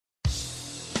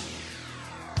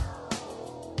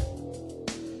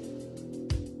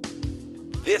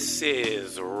This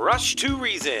is Rush to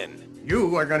Reason.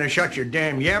 You are going to shut your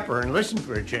damn yapper and listen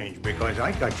for a change because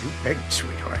I got you pegged,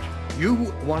 sweetheart.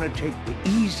 You want to take the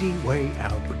easy way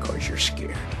out because you're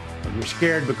scared. And you're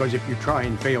scared because if you try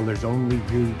and fail, there's only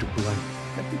you to blame.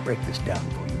 Let me break this down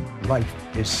for you. Life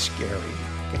is scary.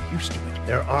 Get used to it.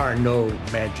 There are no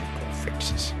magical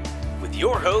fixes. With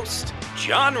your host,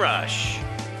 John Rush.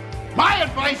 My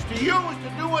advice to you is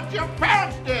to do what your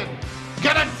parents did.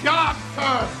 Get a job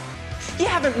first. You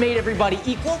haven't made everybody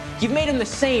equal. You've made them the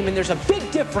same, and there's a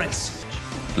big difference.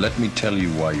 Let me tell you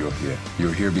why you're here.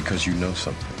 You're here because you know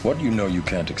something. What you know you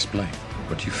can't explain,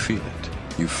 but you feel it.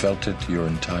 You felt it your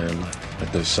entire life,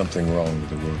 that there's something wrong with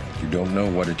the world. You don't know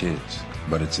what it is,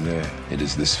 but it's there. It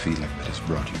is this feeling that has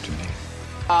brought you to me.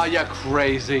 Are you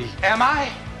crazy? Am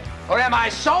I? Or am I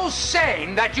so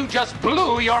sane that you just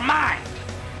blew your mind?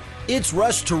 It's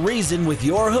Rush to Reason with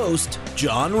your host,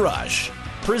 John Rush.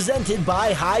 Presented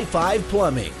by High Five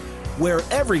Plumbing, where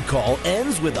every call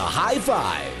ends with a high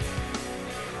five.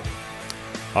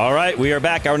 All right, we are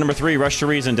back. Hour number 3, Rush to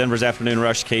Reason, Denver's Afternoon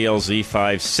Rush, KLZ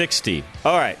 560.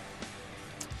 All right.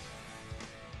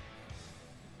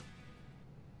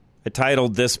 I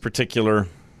titled this particular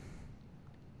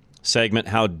segment,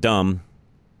 How Dumb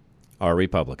Are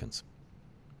Republicans?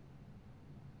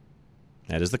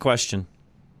 That is the question.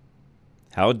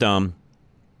 How dumb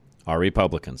are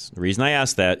Republicans? The reason I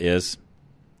ask that is,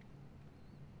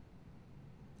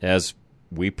 as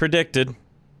we predicted,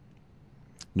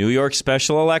 New York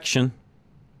special election,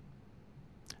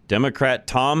 Democrat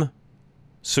Tom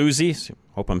Susie,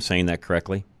 hope I'm saying that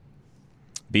correctly,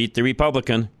 beat the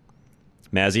Republican,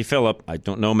 Mazzie Phillip. I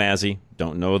don't know Mazzie,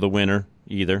 don't know the winner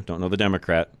either, don't know the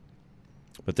Democrat.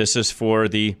 But this is for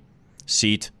the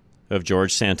seat of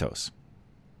George Santos,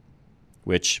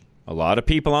 which a lot of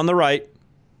people on the right,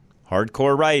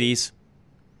 hardcore righties,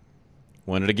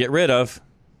 wanted to get rid of.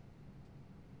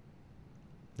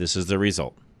 This is the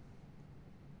result.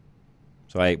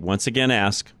 So I once again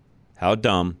ask, how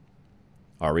dumb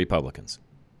are Republicans?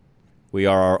 We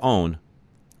are our own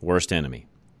worst enemy.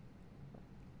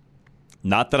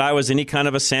 Not that I was any kind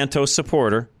of a Santos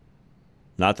supporter.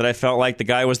 Not that I felt like the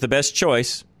guy was the best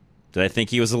choice. Did I think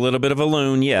he was a little bit of a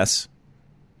loon? Yes.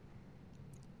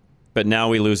 But now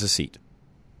we lose a seat.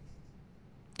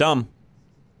 Dumb.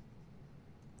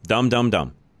 Dumb, dumb,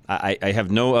 dumb. I have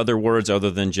no other words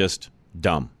other than just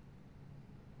dumb.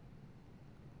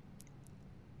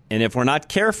 And if we're not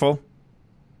careful,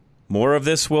 more of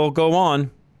this will go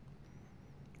on.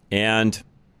 And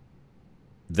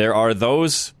there are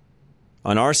those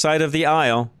on our side of the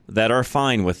aisle that are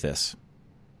fine with this.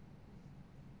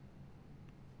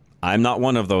 I'm not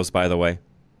one of those, by the way.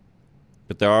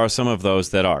 But there are some of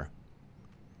those that are.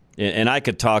 And I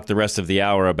could talk the rest of the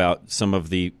hour about some of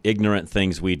the ignorant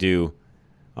things we do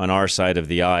on our side of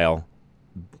the aisle,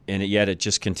 and yet it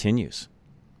just continues.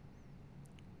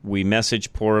 We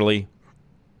message poorly.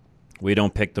 We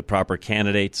don't pick the proper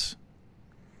candidates.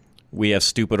 We have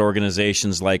stupid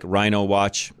organizations like Rhino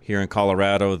Watch here in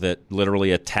Colorado that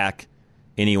literally attack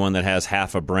anyone that has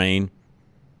half a brain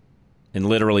and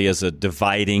literally is a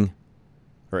divider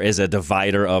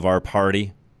of our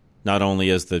party. Not only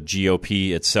is the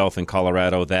GOP itself in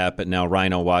Colorado that, but now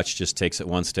Rhino Watch just takes it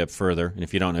one step further. And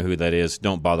if you don't know who that is,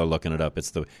 don't bother looking it up.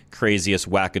 It's the craziest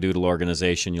wackadoodle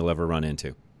organization you'll ever run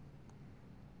into.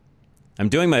 I'm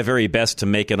doing my very best to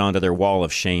make it onto their wall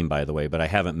of shame, by the way, but I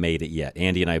haven't made it yet.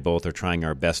 Andy and I both are trying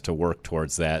our best to work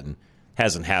towards that, and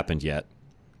hasn't happened yet.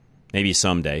 Maybe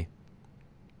someday.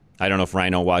 I don't know if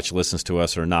Rhino Watch listens to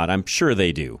us or not. I'm sure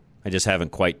they do. I just haven't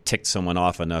quite ticked someone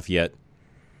off enough yet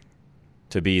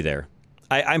to be there.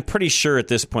 I'm pretty sure at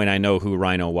this point I know who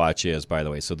Rhino Watch is, by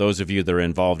the way. So those of you that are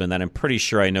involved in that, I'm pretty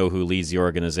sure I know who leads the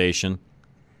organization.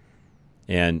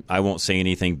 And I won't say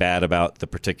anything bad about the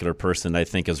particular person I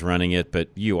think is running it, but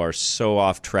you are so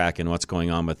off track in what's going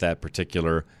on with that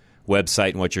particular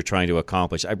website and what you're trying to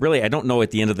accomplish. I don't know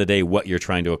at the end of the day what you're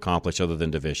trying to accomplish other than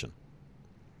division.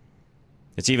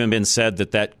 It's even been said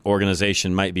that that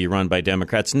organization might be run by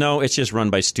Democrats. No, it's just run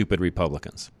by stupid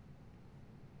Republicans.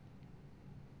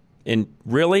 And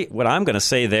really, what I'm going to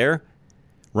say there,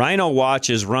 Rhino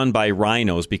Watch is run by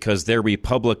rhinos because they're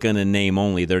Republican in name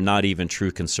only. They're not even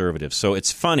true conservatives. So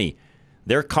it's funny.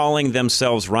 They're calling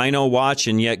themselves Rhino Watch,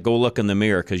 and yet go look in the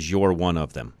mirror because you're one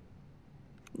of them.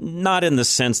 Not in the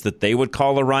sense that they would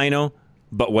call a rhino,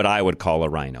 but what I would call a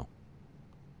rhino.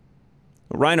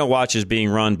 Rhino Watch is being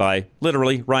run by,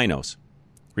 literally, rhinos.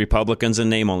 Republicans in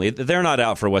name only. They're not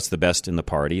out for what's the best in the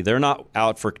party. They're not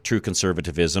out for true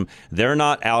conservatism. They're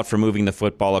not out for moving the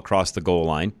football across the goal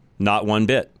line. Not one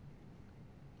bit.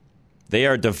 They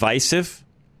are divisive.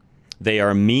 They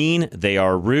are mean. They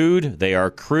are rude. They are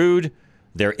crude.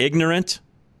 They're ignorant.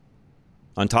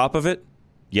 On top of it,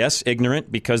 yes,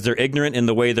 ignorant, because they're ignorant in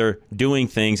the way they're doing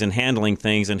things and handling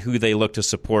things and who they look to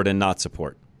support and not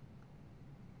support.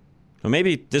 Well,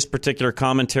 maybe this particular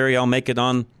commentary, I'll make it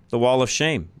on the wall of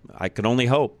shame. I could only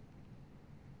hope.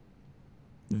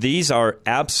 These are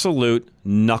absolute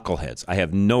knuckleheads. I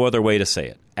have no other way to say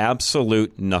it.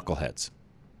 Absolute knuckleheads.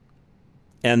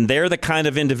 And they're the kind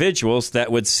of individuals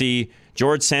that would see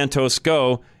George Santos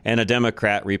go and a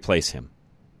Democrat replace him.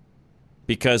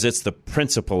 Because it's the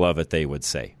principle of it, they would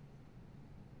say.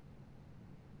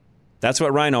 That's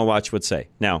what Rhino Watch would say.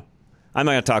 Now, I'm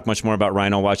not going to talk much more about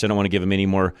Rhino Watch. I don't want to give them any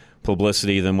more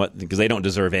publicity than because they don't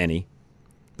deserve any.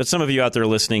 But some of you out there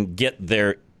listening get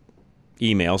their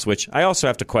emails, which I also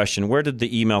have to question, where did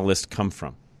the email list come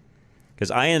from?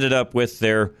 Because I ended up with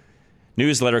their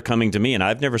newsletter coming to me, and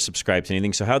I've never subscribed to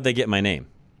anything, so how'd they get my name?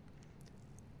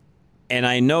 And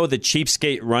I know the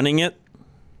cheapskate running it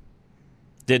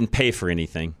didn't pay for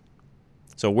anything.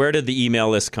 So where did the email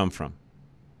list come from?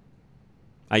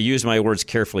 I used my words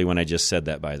carefully when I just said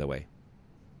that, by the way.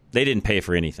 They didn't pay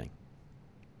for anything.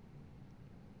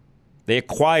 They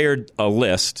acquired a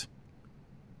list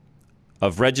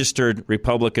of registered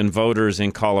Republican voters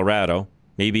in Colorado,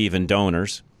 maybe even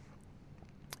donors,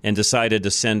 and decided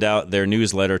to send out their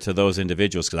newsletter to those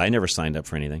individuals because I never signed up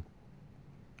for anything.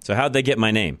 So how'd they get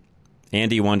my name?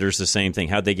 Andy wonders the same thing.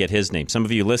 How'd they get his name? Some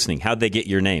of you listening, how'd they get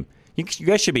your name? You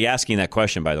guys should be asking that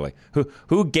question, by the way.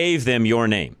 Who gave them your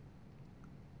name?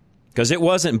 Because it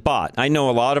wasn't bought. I know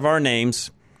a lot of our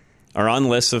names are on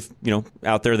lists of,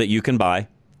 out there that you can buy.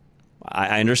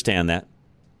 I understand that.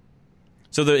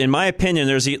 So in my opinion,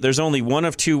 there's only one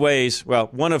of three ways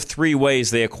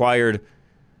they acquired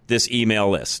this email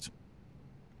list.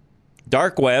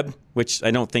 Dark web, which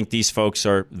I don't think these folks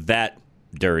are that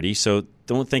dirty, so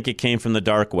don't think it came from the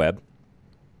dark web.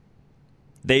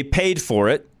 They paid for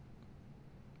it,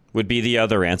 would be the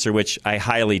other answer, which I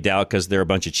highly doubt because they're a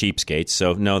bunch of cheapskates.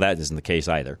 So no, that isn't the case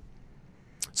either.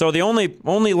 So the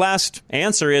only last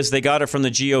answer is they got it from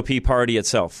the GOP party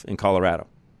itself in Colorado,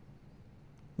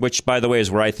 which, by the way,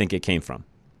 is where I think it came from.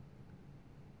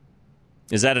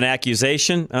 Is that an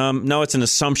accusation? No, it's an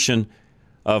assumption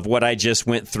of what I just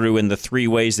went through in the three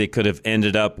ways they could have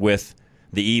ended up with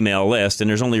the email list. And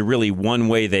there's only really one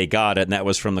way they got it, and that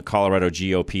was from the Colorado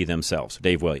GOP themselves,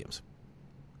 Dave Williams.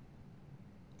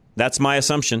 That's my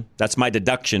assumption. That's my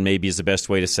deduction, maybe is the best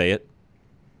way to say it.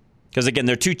 Because, again,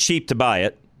 they're too cheap to buy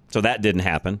it, so that didn't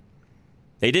happen.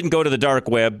 They didn't go to the dark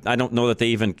web. I don't know that they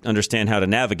even understand how to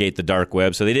navigate the dark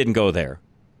web, so they didn't go there.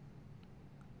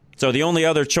 So the only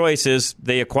other choice is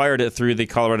they acquired it through the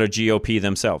Colorado GOP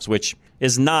themselves, which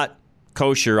is not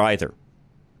kosher either.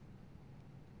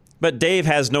 But Dave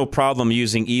has no problem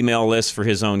using email lists for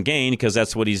his own gain because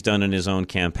that's what he's done in his own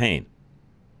campaign.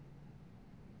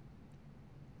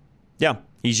 Yeah,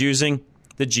 he's using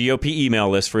the GOP email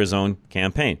list for his own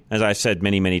campaign. As I've said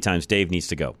many, many times, Dave needs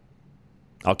to go.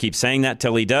 I'll keep saying that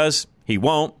till he does. He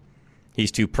won't.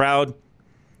 He's too proud.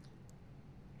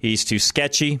 He's too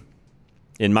sketchy.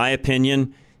 In my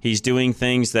opinion, he's doing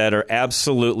things that are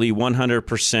absolutely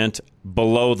 100%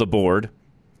 below the board.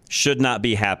 Should not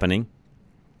be happening.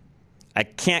 I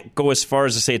can't go as far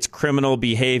as to say it's criminal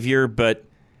behavior, but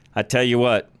I tell you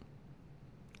what,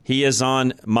 he is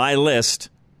on my list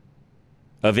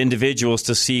of individuals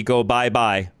to see go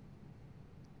bye-bye.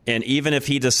 And even if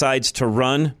he decides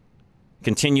to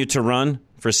continue to run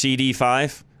for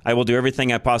CD5, I will do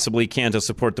everything I possibly can to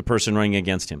support the person running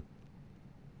against him.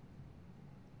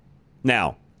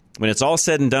 Now, when it's all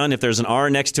said and done, if there's an R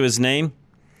next to his name,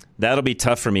 that'll be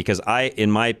tough for me because I, in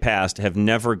my past, have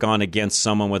never gone against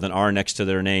someone with an R next to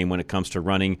their name when it comes to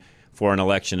running for an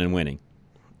election and winning.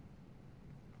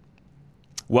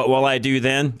 What will I do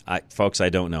then? Folks, I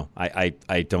don't know.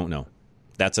 I don't know.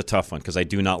 That's a tough one because I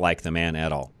do not like the man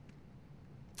at all.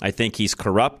 I think he's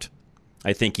corrupt.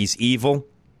 I think he's evil.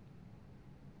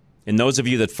 And those of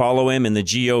you that follow him in the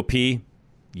GOP,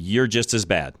 you're just as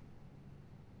bad.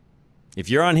 If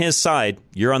you're on his side,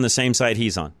 you're on the same side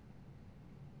he's on.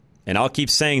 And I'll keep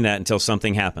saying that until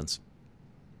something happens.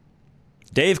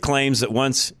 Dave claims that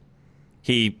once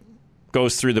he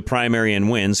goes through the primary and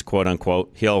wins, quote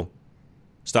unquote, he'll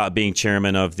stop being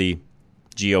chairman of the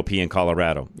GOP in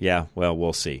Colorado. Yeah, well,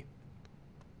 we'll see.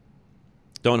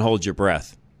 Don't hold your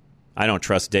breath. I don't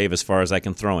trust Dave as far as I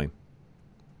can throw him.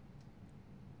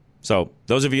 So,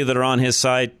 those of you that are on his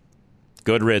side,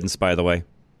 good riddance, by the way.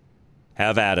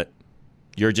 Have at it.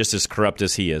 You're just as corrupt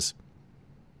as he is.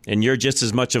 And you're just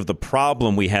as much of the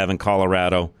problem we have in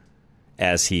Colorado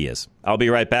as he is. I'll be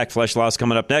right back. Flesh Laws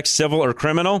coming up next. Civil or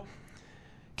criminal?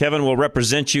 Kevin will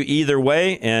represent you either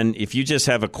way, and if you just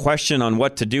have a question on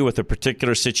what to do with a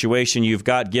particular situation you've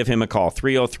got, give him a call,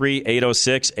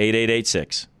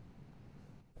 303-806-8886.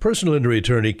 Personal injury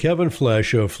attorney Kevin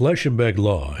Flesh of Flesh & Beck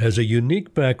Law has a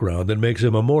unique background that makes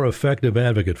him a more effective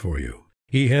advocate for you.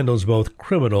 He handles both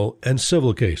criminal and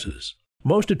civil cases.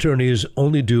 Most attorneys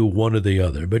only do one or the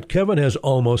other, but Kevin has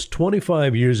almost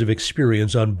 25 years of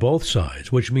experience on both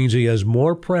sides, which means he has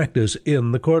more practice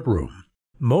in the courtroom.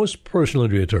 Most personal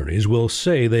injury attorneys will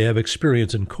say they have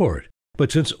experience in court,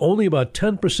 but since only about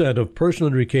 10% of personal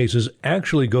injury cases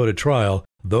actually go to trial,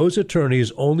 those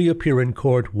attorneys only appear in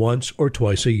court once or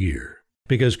twice a year.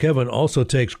 Because Kevin also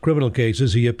takes criminal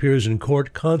cases, he appears in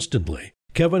court constantly.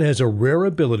 Kevin has a rare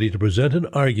ability to present an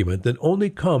argument that only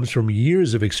comes from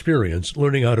years of experience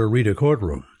learning how to read a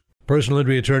courtroom. Personal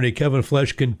injury attorney Kevin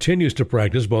Flesh continues to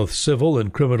practice both civil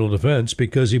and criminal defense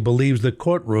because he believes the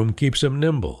courtroom keeps him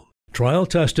nimble. Trial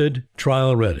tested,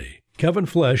 trial ready. Kevin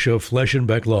Flesh of Flesh &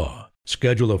 Beck Law.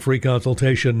 Schedule a free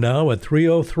consultation now at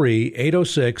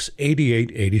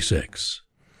 303-806-8886.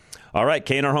 All right,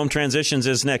 K&R Home Transitions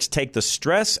is next. Take the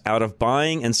stress out of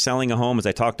buying and selling a home, as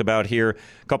I talked about here a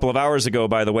couple of hours ago,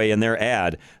 by the way, in their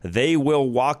ad. They will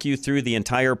walk you through the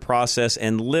entire process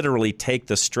and literally take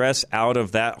the stress out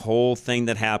of that whole thing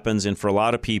that happens, and for a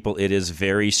lot of people, it is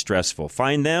very stressful.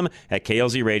 Find them at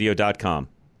klzradio.com.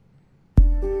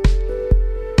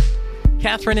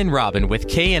 Catherine and Robin with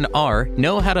K&R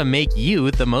know how to make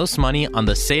you the most money on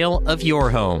the sale of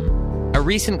your home. A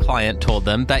recent client told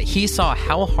them that he saw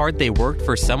how hard they worked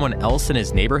for someone else in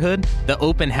his neighborhood, the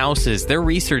open houses, their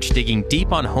research digging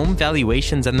deep on home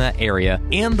valuations in that area,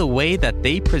 and the way that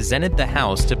they presented the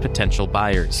house to potential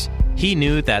buyers. He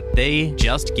knew that they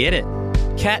just get it.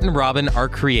 Kat and Robin are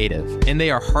creative, and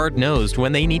they are hard-nosed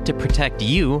when they need to protect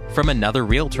you from another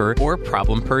realtor or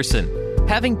problem person.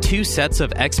 Having two sets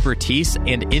of expertise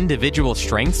and individual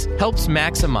strengths helps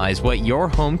maximize what your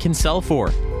home can sell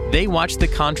for. They watch the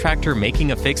contractor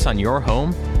making a fix on your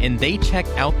home, and they check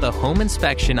out the home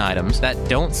inspection items that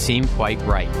don't seem quite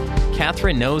right.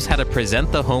 Catherine knows how to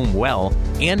present the home well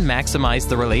and maximize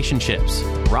the relationships.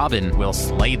 Robin will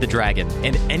slay the dragon,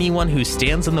 and anyone who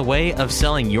stands in the way of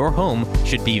selling your home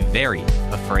should be very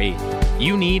afraid.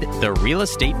 You need the real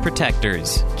estate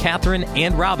protectors, Catherine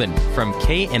and Robin from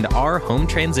K&R Home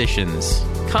Transitions.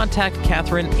 Contact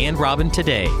Catherine and Robin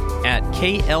today at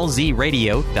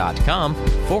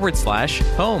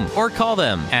klzradio.com/home or call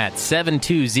them at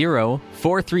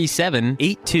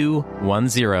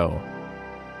 720-437-8210.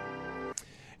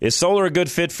 Is solar a good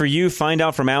fit for you? Find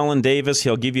out from Alan Davis.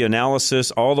 He'll give you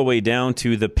analysis all the way down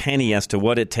to the penny as to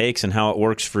what it takes and how it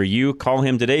works for you. Call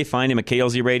him today. Find him at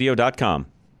klzradio.com.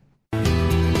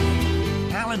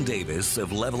 Alan Davis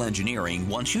of Level Engineering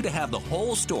wants you to have the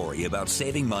whole story about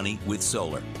saving money with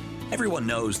solar. Everyone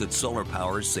knows that solar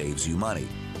power saves you money,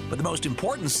 but the most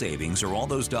important savings are all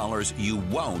those dollars you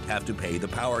won't have to pay the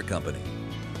power company.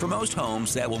 For most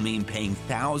homes, that will mean paying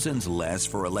thousands less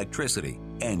for electricity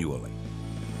annually.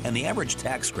 And the average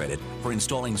tax credit for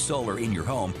installing solar in your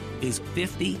home is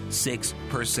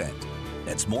 56%.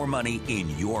 That's more money in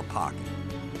your pocket.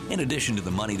 In addition to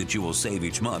the money that you will save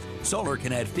each month, solar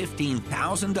can add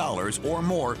 $15,000 or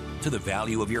more to the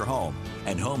value of your home.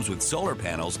 And homes with solar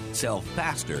panels sell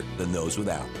faster than those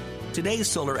without. Today's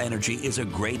solar energy is a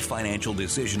great financial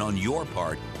decision on your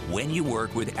part when you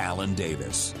work with Alan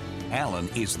Davis. Alan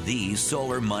is the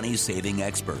solar money-saving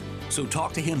expert. So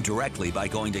talk to him directly by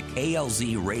going to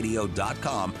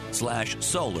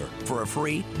klzradio.com/solar for a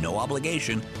free,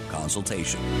 no-obligation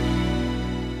consultation.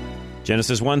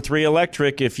 Genesis 1-3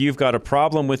 Electric, if you've got a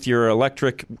problem with your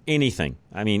electric anything,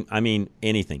 I mean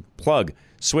anything, plug,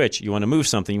 switch, you want to move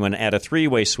something, you want to add a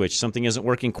three-way switch, something isn't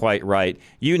working quite right,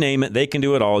 you name it, they can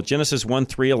do it all. Genesis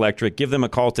 1-3 Electric, give them a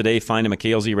call today, find them at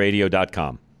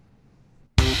klzradio.com.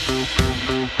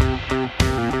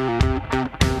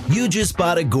 You just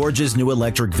bought a gorgeous new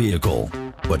electric vehicle,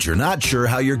 but you're not sure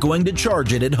how you're going to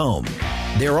charge it at home.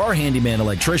 There are handyman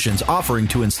electricians offering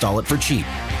to install it for cheap,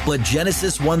 but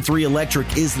Genesis 1-3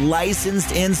 Electric is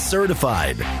licensed and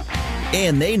certified.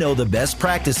 And they know the best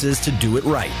practices to do it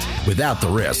right, without the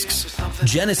risks.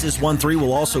 Genesis 1-3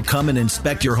 will also come and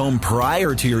inspect your home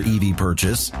prior to your EV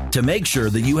purchase to make sure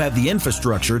that you have the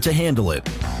infrastructure to handle it.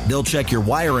 They'll check your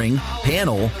wiring,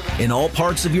 panel, and all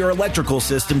parts of your electrical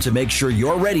system to make sure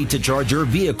you're ready to charge your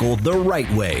vehicle the right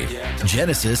way.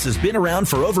 Genesis has been around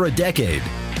for over a decade,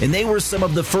 and they were some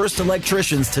of the first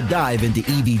electricians to dive into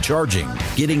EV charging,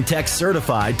 getting tech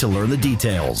certified to learn the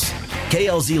details.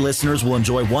 KLZ listeners will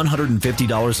enjoy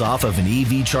 $150 off of an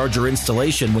EV charger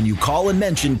installation when you call and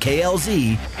mention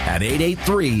KLZ at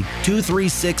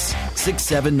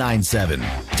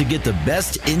 883-236-6797 to get the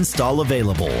best install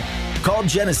available. Call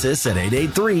Genesis at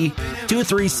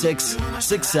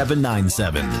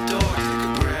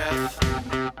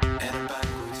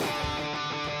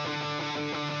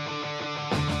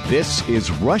 883-236-6797. This is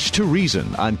Rush to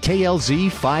Reason on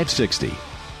KLZ 560.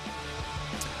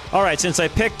 All right, since I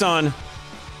picked on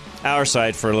our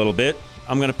side for a little bit,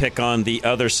 I'm going to pick on the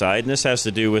other side, and this has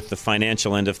to do with the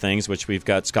financial end of things, which we've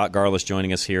got Scott Garlish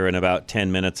joining us here in about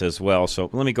 10 minutes as well. So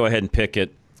let me go ahead and pick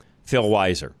it. Phil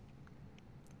Weiser,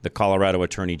 the Colorado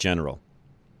Attorney General,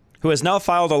 who has now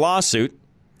filed a lawsuit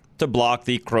to block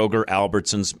the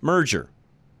Kroger-Albertson's merger.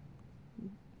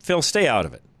 Phil, stay out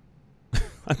of it.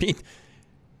 I mean,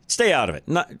 stay out of it.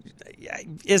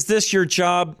 Is this your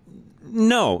job?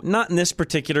 No, not in this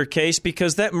particular case,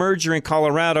 because that merger in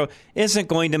Colorado isn't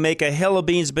going to make a hill of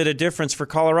beans bit of difference for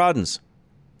Coloradans.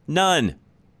 None.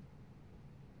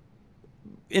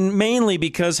 And mainly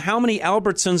because how many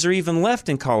Albertsons are even left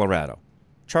in Colorado?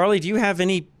 Charlie, do you have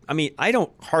any? I mean, I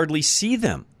don't hardly see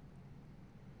them.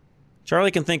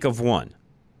 Charlie can think of one.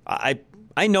 I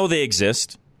know they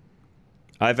exist.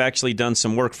 I've actually done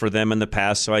some work for them in the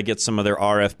past, so I get some of their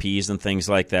RFPs and things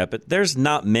like that. But there's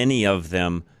not many of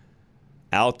them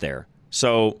out there.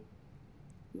 So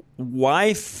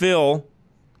why Phil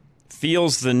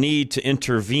feels the need to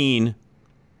intervene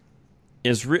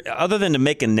is other than to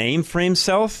make a name for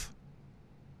himself.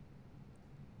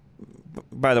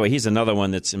 By the way, he's another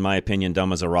one that's, in my opinion,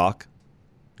 dumb as a rock.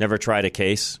 Never tried a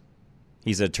case.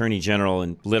 He's an attorney general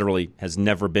and literally has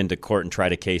never been to court and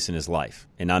tried a case in his life.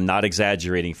 And I'm not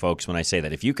exaggerating, folks, when I say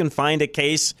that. If you can find a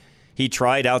case he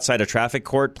tried outside a traffic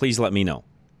court, please let me know.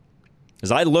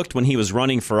 Because I looked when he was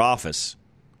running for office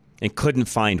and couldn't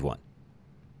find one.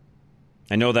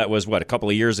 I know that was, a couple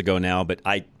of years ago now, but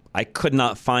I could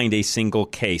not find a single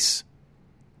case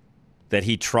that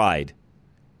he tried.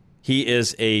 He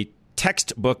is a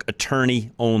textbook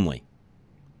attorney only.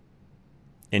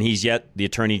 And he's yet the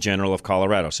Attorney General of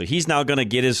Colorado. So he's now going to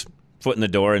get his foot in the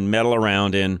door and meddle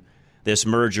around in this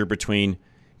merger between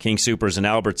King Soopers and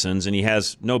Albertsons, and he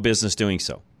has no business doing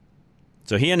so.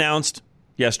 So he announced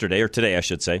yesterday, or today I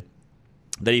should say,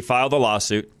 that he filed a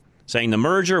lawsuit saying the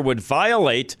merger would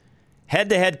violate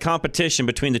head-to-head competition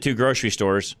between the two grocery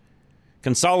stores,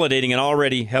 consolidating an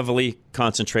already heavily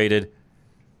concentrated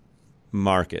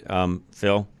market.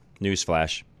 Phil,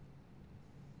 newsflash.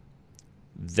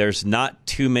 There's not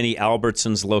too many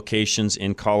Albertsons locations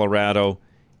in Colorado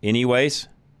anyways.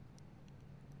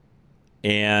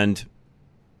 And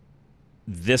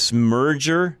this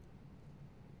merger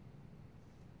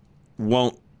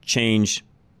won't change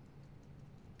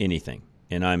anything.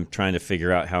 And I'm trying to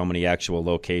figure out how many actual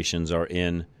locations are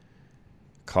in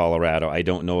Colorado. I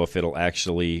don't know if it'll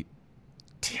actually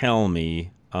tell me.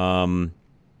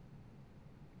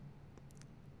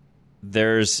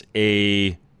 There's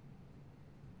a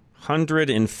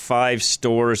 105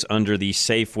 stores under the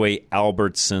Safeway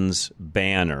Albertsons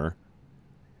banner.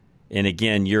 And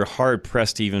again, you're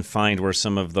hard-pressed to even find where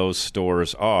some of those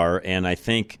stores are. And I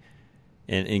think,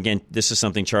 and again, this is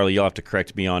something, Charlie, you'll have to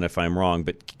correct me on if I'm wrong,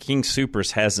 but King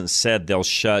Soopers hasn't said they'll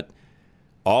shut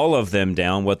all of them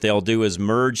down. What they'll do is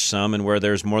merge some, and where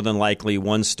there's more than likely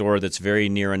one store that's very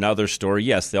near another store,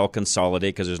 yes, they'll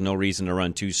consolidate because there's no reason to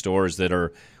run two stores that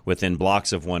are within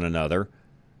blocks of one another.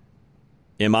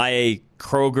 Am I a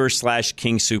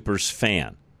Kroger/King Soopers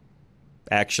fan?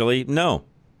 Actually, no.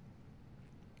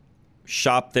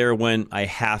 Shop there when I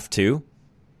have to,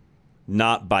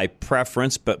 not by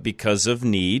preference, but because of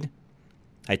need.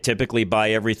 I typically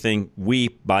buy everything we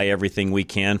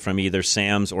can from either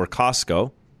Sam's or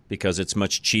Costco because it's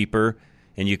much cheaper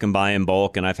and you can buy in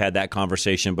bulk. And I've had that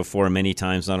conversation before many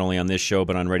times, not only on this show,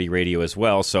 but on Ready Radio as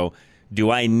well. So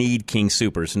do I need King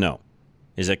Soopers? No.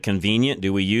 Is it convenient?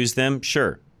 Do we use them?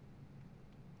 Sure.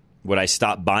 Would I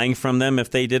stop buying from them if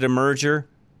they did a merger?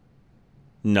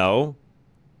 No.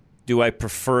 Do I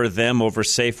prefer them over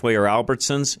Safeway or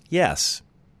Albertsons? Yes.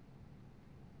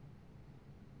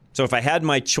 So if I had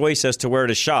my choice as to where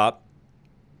to shop,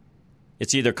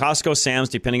 it's either Costco, Sam's,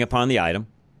 depending upon the item,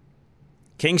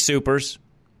 King Soopers.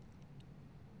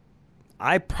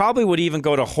 I probably would even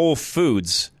go to Whole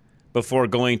Foods before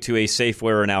going to a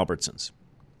Safeway or an Albertsons.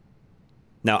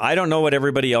 Now, I don't know what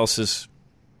everybody else's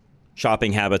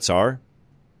shopping habits are.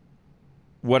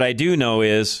 What I do know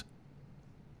is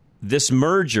this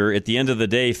merger, at the end of the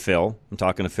day, Phil, I'm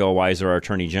talking to Phil Weiser, our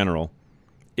Attorney General,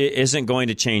 it isn't going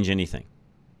to change anything.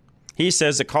 He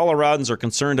says that Coloradans are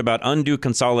concerned about undue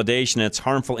consolidation and its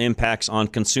harmful impacts on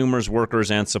consumers, workers,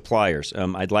 and suppliers.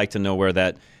 I'd like to know where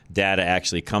that data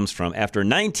actually comes from. After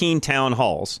 19 town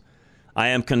halls, I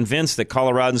am convinced that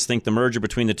Coloradans think the merger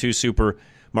between the two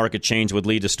supermarket chains would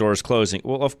lead to stores closing.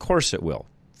 Well, of course it will,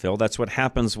 Phil. That's what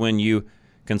happens when you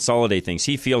consolidate things.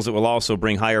 He feels it will also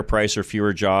bring higher price or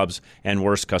fewer jobs and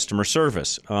worse customer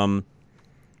service. Okay,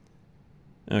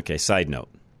 side note.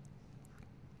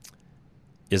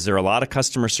 Is there a lot of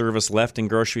customer service left in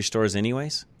grocery stores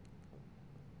anyways?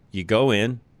 You go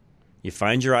in, you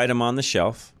find your item on the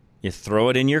shelf, you throw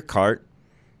it in your cart,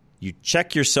 you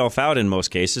check yourself out in most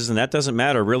cases, and that doesn't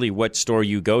matter really what store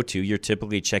you go to. You're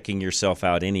typically checking yourself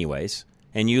out anyways,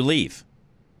 and you leave.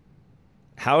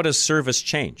 How does service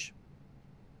change?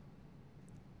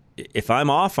 If I'm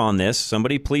off on this,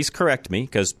 somebody please correct me,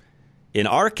 because in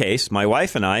our case, my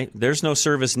wife and I, there's no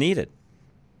service needed.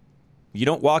 You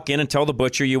don't walk in and tell the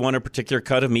butcher you want a particular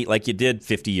cut of meat like you did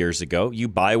 50 years ago. You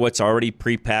buy what's already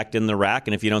pre-packed in the rack,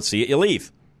 and if you don't see it, you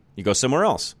leave. You go somewhere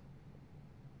else.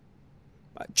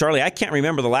 Charlie, I can't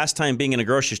remember the last time being in a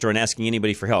grocery store and asking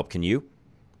anybody for help. Can you?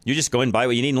 You just go in and buy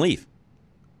what you need and leave.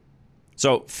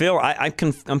 So, Phil,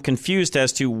 I'm confused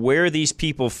as to where these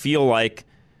people feel like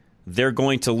they're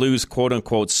going to lose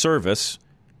quote-unquote service.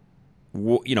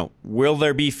 Will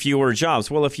there be fewer jobs?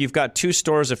 Well, if you've got two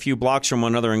stores a few blocks from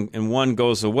one another and one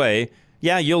goes away,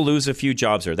 yeah, you'll lose a few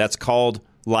jobs there. That's called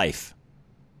life,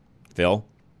 Phil.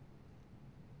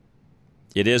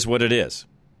 It is what it is.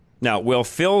 Now, will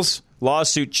Phil's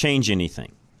lawsuit change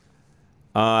anything?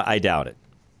 I doubt it.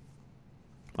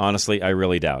 Honestly, I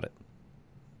really doubt it.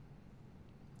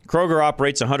 Kroger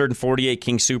operates 148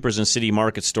 King Soopers and City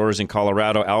Market stores in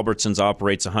Colorado. Albertsons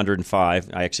operates 105.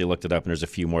 I actually looked it up, and there's a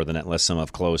few more than that, unless some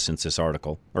have closed since this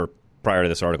article, or prior to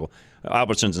this article.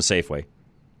 Albertsons and Safeway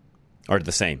are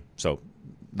the same. So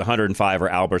the 105 are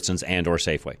Albertsons and or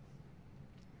Safeway.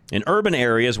 In urban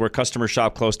areas where customers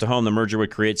shop close to home, the merger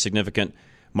would create significant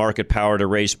market power to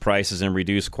raise prices and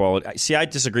reduce quality. See, I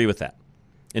disagree with that.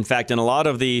 In fact, in a lot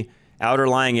of the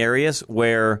outer-lying areas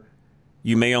where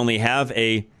you may only have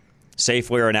a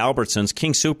Safeway or an Albertsons,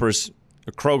 King Soopers,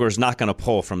 Kroger's not going to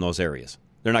pull from those areas.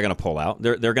 They're not going to pull out.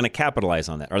 They're going to capitalize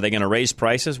on that. Are they going to raise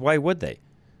prices? Why would they?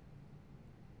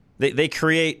 They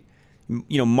create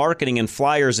marketing and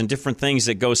flyers and different things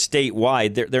that go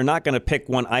statewide. They're not going to pick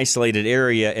one isolated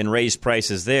area and raise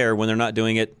prices there when they're not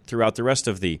doing it throughout the rest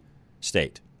of the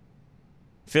state.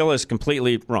 Phil is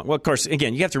completely wrong. Well, of course,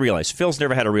 again, you have to realize Phil's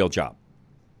never had a real job.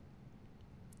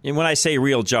 And when I say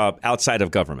real job, outside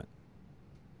of government.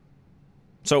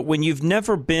 So when you've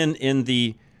never been in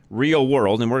the real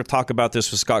world, and we're going to talk about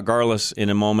this with Scott Garlis in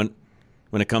a moment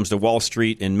when it comes to Wall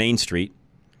Street and Main Street,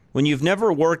 when you've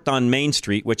never worked on Main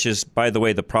Street, which is, by the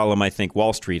way, the problem I think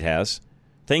Wall Street has,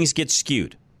 things get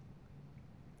skewed.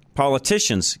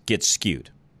 Politicians get skewed.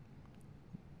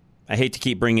 I hate to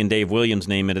keep bringing Dave Williams'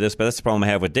 name into this, but that's the problem I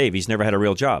have with Dave. He's never had a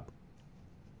real job.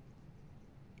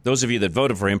 Those of you that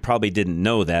voted for him probably didn't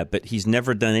know that, but he's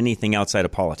never done anything outside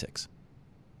of politics.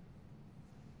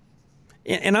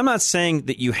 And I'm not saying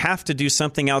that you have to do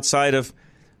something outside of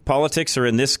politics, or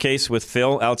in this case with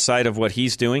Phil, outside of what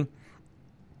he's doing.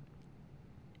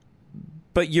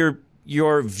 But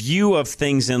your view of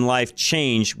things in life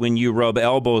change when you rub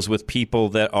elbows with people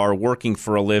that are working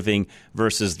for a living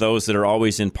versus those that are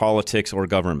always in politics or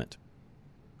government.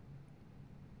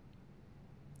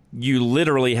 You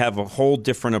literally have a whole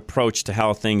different approach to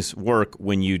how things work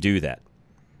when you do that.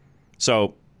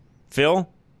 So, Phil,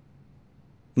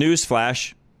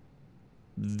 newsflash,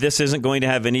 this isn't going to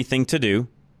have anything to do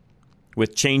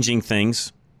with changing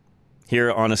things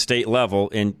here on a state level,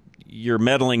 and you're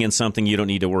meddling in something you don't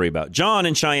need to worry about. John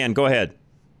in Cheyenne, go ahead.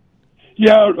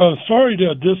 Yeah, sorry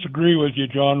to disagree with you,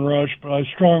 John Rush, but I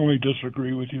strongly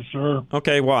disagree with you, sir.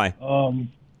 Okay, why?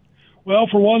 Well,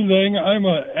 for one thing, I'm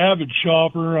an avid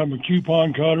shopper. I'm a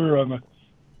coupon cutter. I'm a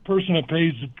person that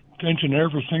pays attention to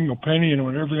every single penny and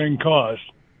what everything costs.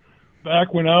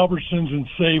 Back when Albertsons and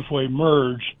Safeway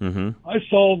merged, I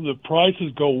saw the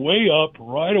prices go way up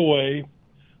right away.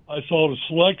 I saw the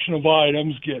selection of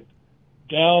items get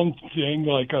down thing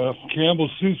like Campbell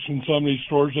Soups in some of these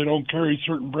stores. They don't carry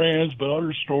certain brands, but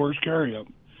other stores carry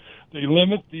them. They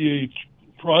limit the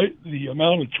price, the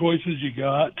amount of choices you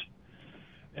got,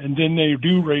 and then they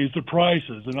do raise the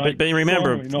prices. And but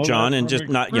remember, John, and just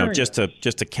not just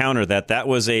to counter that, that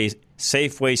was a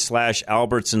Safeway /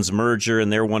 Albertsons merger,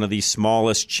 and they're one of the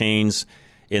smallest chains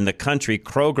in the country.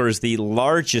 Kroger is the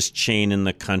largest chain in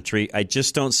the country. I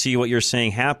just don't see what you're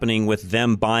saying happening with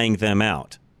them buying them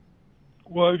out.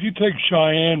 Well, if you take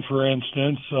Cheyenne, for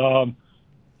instance,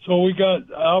 So we got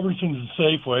Albertsons and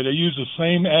Safeway. They use the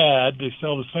same ad. They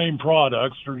sell the same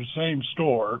products through the same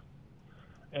store.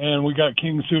 And we got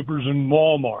King Soopers and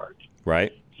Walmart.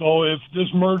 Right. So if this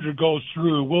merger goes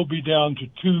through, we'll be down to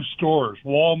 2 stores,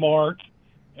 Walmart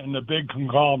and the big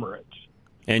conglomerates.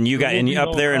 And you got, and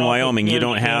up there in Wyoming, you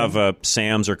don't have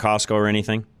Sam's or Costco or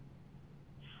anything?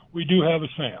 We do have a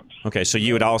Sam's. Okay, so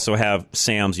you would also have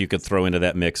Sam's you could throw into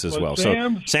that mix as well.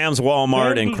 Sam's, so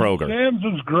Walmart, and Kroger. Sam's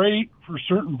is great for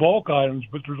certain bulk items,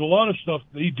 but there's a lot of stuff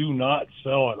they do not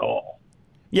sell at all.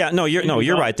 Yeah,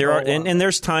 you're right. There are, and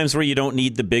there's times where you don't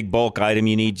need the big bulk item.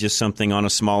 You need just something on a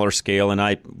smaller scale.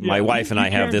 And my wife and I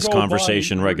have this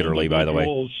conversation regularly, by the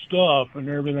way. Stuff and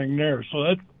everything there.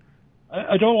 So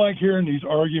I don't like hearing these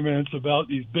arguments about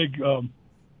these big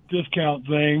discount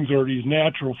things or these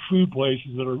natural food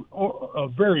places that are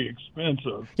very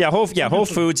expensive. Yeah, Whole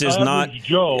Foods is not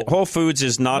Whole Foods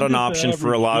is not an option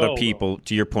for a lot of people.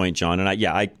 To your point, John, and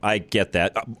I get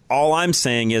that. All I'm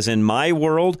saying is, in my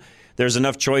world, there's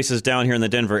enough choices down here in the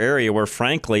Denver area where,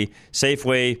 frankly,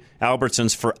 Safeway,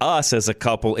 Albertsons, for us as a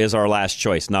couple, is our last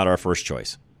choice, not our first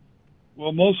choice.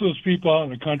 Well, most of those people out in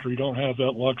the country don't have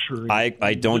that luxury.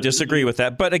 I don't disagree with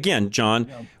that. But again, John,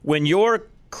 when you're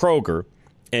Kroger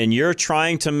and you're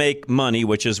trying to make money,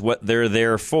 which is what they're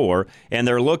there for, and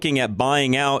they're looking at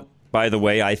buying out, by the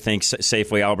way, I think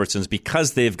Safeway, Albertsons,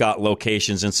 because they've got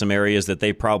locations in some areas that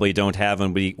they probably don't have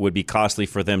and would be costly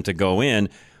for them to go in,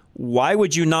 why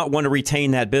would you not want to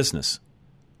retain that business?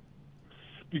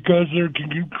 Because they're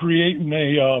creating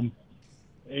a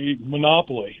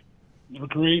monopoly. They're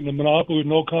creating a monopoly with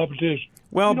no competition.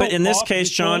 Well, but in this case,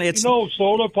 John, it's...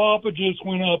 Soda Papa just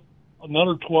went up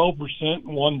another 12%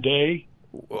 in one day.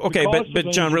 Okay,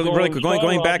 but John, really quick,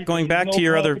 going back to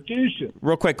your other...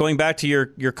 Real quick, going back to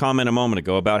your comment a moment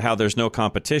ago about how there's no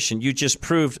competition, you just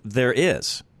proved there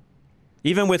is.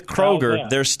 Even with Kroger,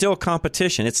 there's still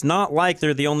competition. It's not like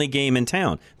they're the only game in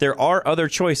town. There are other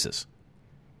choices.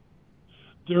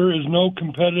 There is no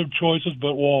competitive choices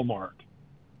but Walmart.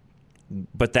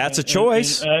 But that's a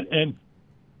choice.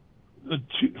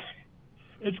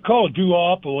 It's called a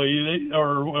duopoly,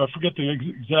 or I forget the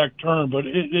exact term, but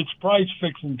it's price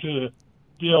fixing to the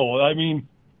deal. I mean,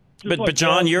 but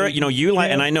John, you like,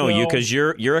 and I know you because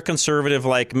you're a conservative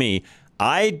like me.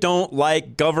 I don't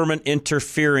like government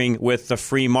interfering with the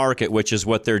free market, which is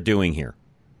what they're doing here.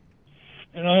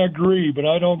 And I agree, but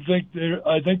I don't think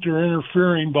I think they're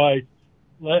interfering by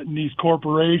letting these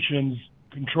corporations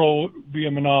be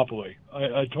a monopoly.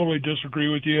 I totally disagree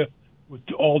with you, with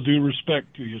all due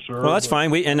respect to you, sir. Well, that's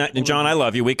fine. And John, I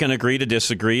love you. We can agree to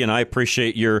disagree, and I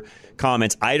appreciate your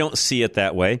comments. I don't see it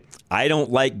that way. I don't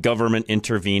like government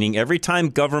intervening. Every time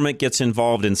government gets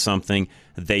involved in something,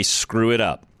 they screw it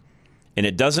up. And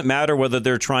it doesn't matter whether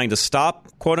they're trying to stop,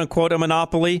 quote-unquote, a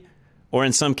monopoly, or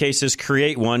in some cases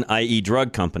create one, i.e.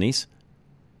 drug companies.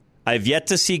 I've yet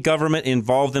to see government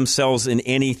involve themselves in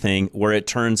anything where it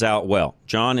turns out well.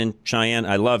 John and Cheyenne,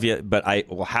 I love you, but I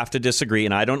will have to disagree.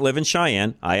 And I don't live in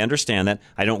Cheyenne. I understand that.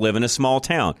 I don't live in a small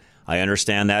town. I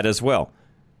understand that as well.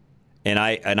 And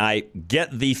I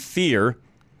get the fear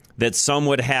that some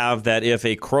would have that if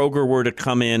a Kroger were to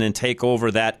come in and take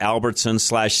over that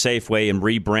Albertson/Safeway and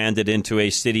rebrand it into a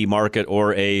city market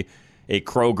or a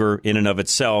Kroger in and of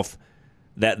itself,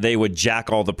 that they would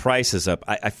jack all the prices up.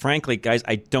 I frankly, guys,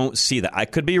 I don't see that. I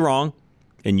could be wrong,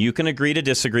 and you can agree to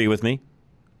disagree with me.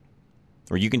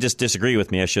 Or you can just disagree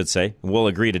with me, I should say. We'll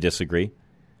agree to disagree.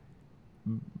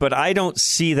 But I don't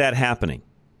see that happening.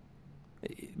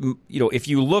 If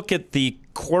you look at the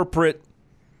corporate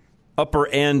upper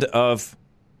end of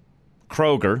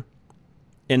Kroger,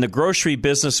 and the grocery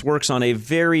business works on a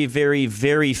very, very,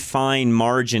 very fine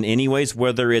margin anyways,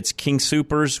 whether it's King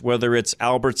Soopers, whether it's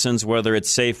Albertsons, whether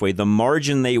it's Safeway, the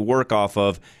margin they work off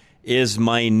of is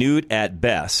minute at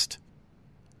best.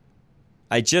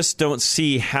 I just don't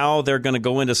see how they're going to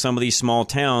go into some of these small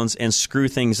towns and screw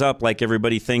things up like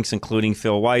everybody thinks, including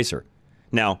Phil Weiser.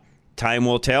 Now, time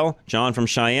will tell. John from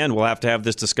Cheyenne, we'll have to have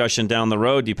this discussion down the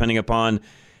road, depending upon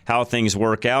how things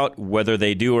work out, whether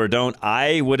they do or don't.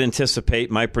 I would anticipate,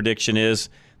 my prediction is,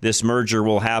 this merger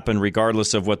will happen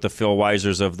regardless of what the Phil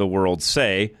Weisers of the world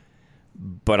say.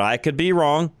 But I could be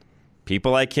wrong.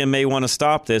 People like him may want to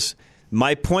stop this.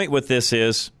 My point with this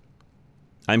is,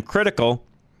 I'm critical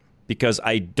because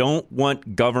I don't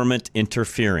want government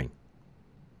interfering.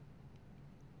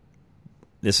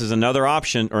 This is another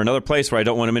option or another place where I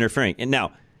don't want them interfering. And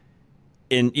now,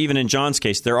 even in John's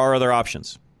case, there are other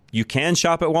options. You can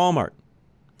shop at Walmart.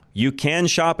 You can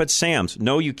shop at Sam's.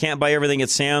 No, you can't buy everything at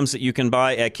Sam's that you can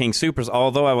buy at King Soopers,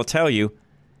 although I will tell you,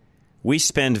 we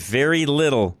spend very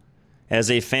little as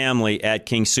a family at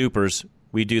King Soopers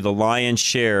We do the lion's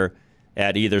share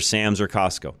at either Sam's or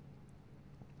Costco.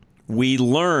 We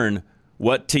learn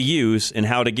what to use and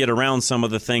how to get around some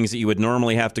of the things that you would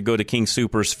normally have to go to King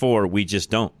Soopers for. We just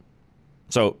don't.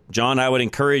 So, John, I would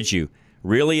encourage you,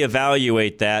 really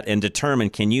evaluate that and determine,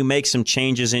 can you make some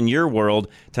changes in your world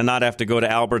to not have to go to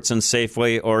Albertson,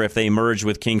 Safeway, or if they merge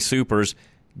with King Soopers,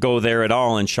 go there at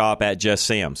all and shop at just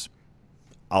Sam's.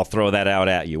 I'll throw that out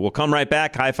at you. We'll come right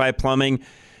back. High Five Plumbing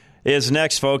is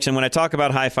next, folks. And when I talk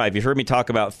about High Five, you've heard me talk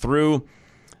about through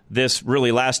this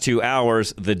really last 2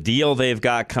 hours, the deal they've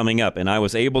got coming up. And I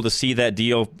was able to see that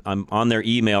deal. I'm on their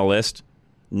email list,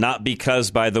 not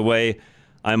because, by the way,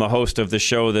 I'm a host of the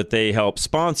show that they help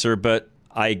sponsor, but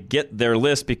I get their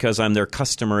list because I'm their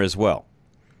customer as well.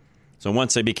 So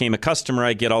once I became a customer,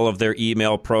 I get all of their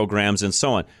email programs and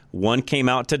so on. One came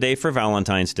out today for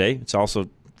Valentine's Day. It's also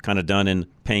kind of done in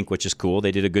pink, which is cool.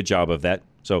 They did a good job of that.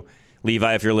 So,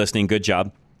 Levi, if you're listening, good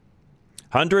job.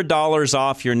 $100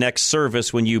 off your next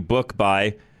service when you book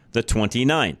by the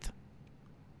 29th.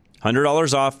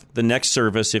 $100 off the next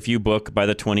service if you book by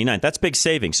the 29th. That's big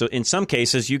savings. So in some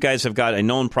cases, you guys have got a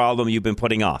known problem you've been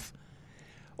putting off.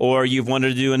 Or you've wanted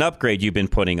to do an upgrade you've been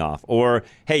putting off. Or,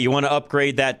 hey, you want to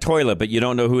upgrade that toilet, but you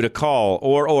don't know who to call.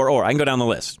 Or. I can go down the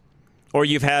list. Or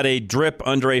you've had a drip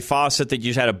under a faucet that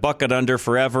you've had a bucket under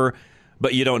forever,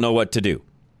 but you don't know what to do.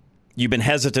 You've been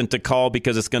hesitant to call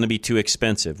because it's going to be too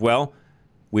expensive. Well,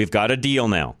 we've got a deal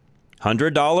now.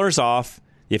 $100 off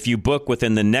if you book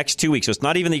within the next 2 weeks. So it's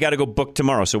not even that you got to go book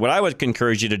tomorrow. So what I would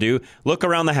encourage you to do, look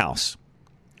around the house.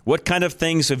 What kind of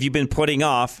things have you been putting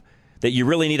off that you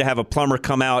really need to have a plumber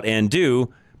come out and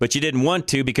do, but you didn't want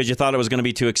to because you thought it was going to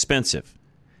be too expensive?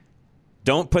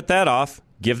 Don't put that off.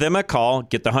 Give them a call.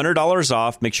 Get the $100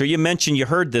 off. Make sure you mention you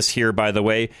heard this here, by the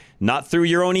way, not through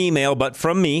your own email, but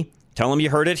from me. Tell them you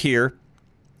heard it here.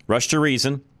 Rush to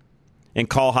Reason. And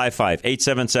call High Five,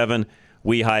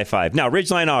 877-WE-HIGH-FIVE. Now,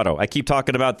 Ridgeline Auto, I keep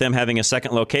talking about them having a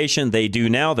second location. They do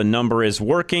now. The number is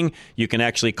working. You can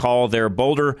actually call their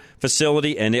Boulder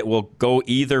facility, and it will go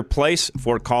either place,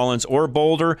 Fort Collins or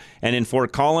Boulder. And in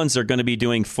Fort Collins, they're going to be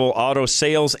doing full auto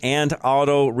sales and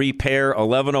auto repair.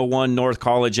 1101 North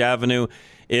College Avenue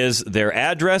is their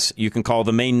address. You can call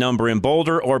the main number in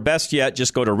Boulder, or best yet,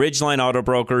 just go to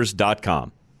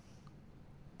ridgelineautobrokers.com.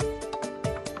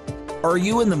 Are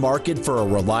you in the market for a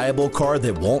reliable car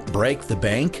that won't break the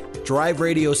bank? Drive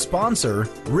Radio sponsor,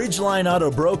 Ridgeline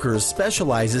Auto Brokers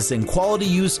specializes in quality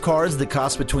used cars that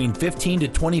cost between $15,000 to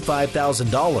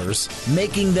 $25,000,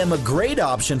 making them a great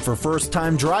option for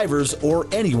first-time drivers or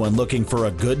anyone looking for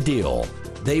a good deal.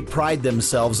 They pride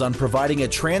themselves on providing a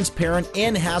transparent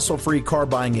and hassle-free car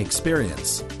buying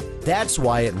experience. That's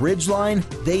why at Ridgeline,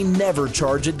 they never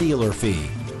charge a dealer fee.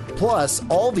 Plus,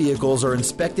 all vehicles are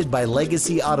inspected by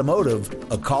Legacy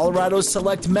Automotive, a Colorado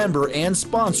Select member and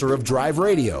sponsor of Drive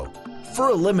Radio. For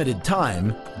a limited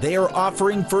time, they are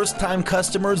offering first-time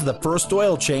customers the first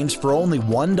oil change for only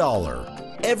 $1.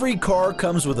 Every car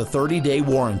comes with a 30-day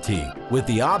warranty, with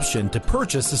the option to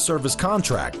purchase a service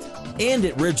contract. And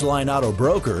at Ridgeline Auto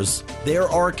Brokers, there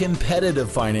are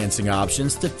competitive financing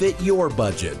options to fit your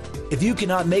budget. If you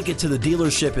cannot make it to the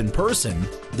dealership in person,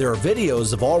 there are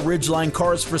videos of all Ridgeline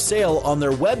cars for sale on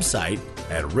their website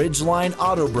at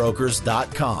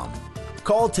ridgelineautobrokers.com.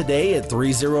 Call today at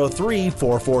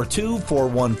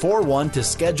 303-442-4141 to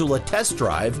schedule a test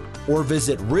drive or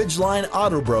visit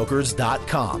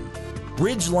ridgelineautobrokers.com.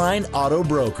 Ridgeline Auto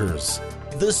Brokers,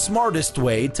 the smartest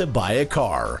way to buy a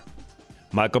car.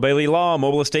 Michael Bailey Law,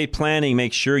 Mobile Estate Planning.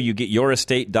 Make sure you get your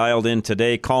estate dialed in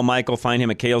today. Call Michael. Find him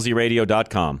at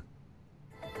klzradio.com.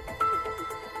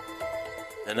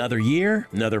 Another year,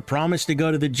 another promise to go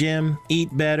to the gym, eat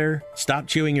better, stop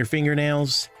chewing your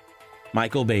fingernails.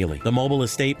 Michael Bailey, the Mobile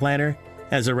Estate Planner,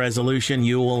 has a resolution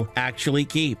you will actually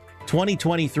keep.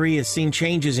 2023 has seen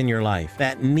changes in your life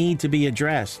that need to be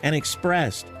addressed and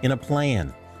expressed in a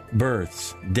plan.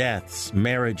 Births, deaths,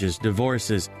 marriages,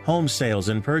 divorces, home sales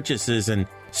and purchases, and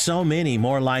so many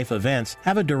more life events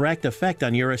have a direct effect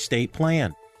on your estate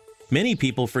plan. Many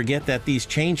people forget that these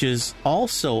changes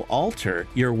also alter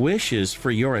your wishes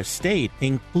for your estate,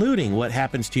 including what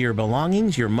happens to your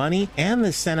belongings, your money, and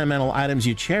the sentimental items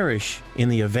you cherish in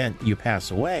the event you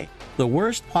pass away. The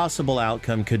worst possible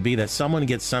outcome could be that someone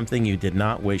gets something you did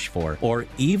not wish for, or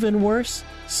even worse,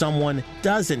 someone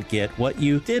doesn't get what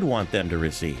you did want them to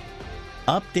receive.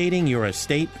 Updating your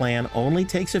estate plan only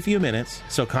takes a few minutes,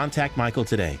 so contact Michael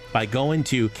today by going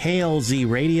to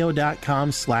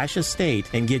klzradio.com/estate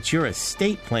and get your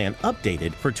estate plan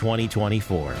updated for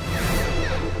 2024.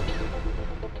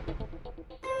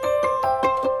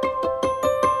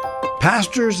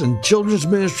 Pastors and children's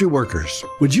ministry workers,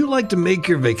 would you like to make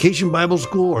your vacation Bible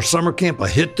school or summer camp a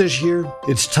hit this year?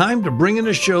 It's time to bring in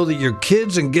a show that your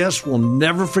kids and guests will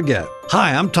never forget.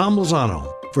 Hi, I'm Tom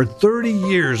Lozano. For 30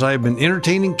 years, I have been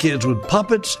entertaining kids with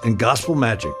puppets and gospel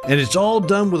magic, and it's all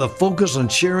done with a focus on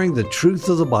sharing the truth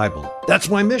of the Bible. That's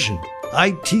my mission.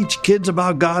 I teach kids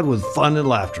about God with fun and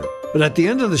laughter. But at the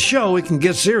end of the show, it can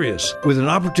get serious, with an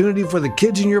opportunity for the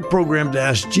kids in your program to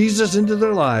ask Jesus into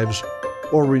their lives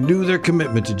or renew their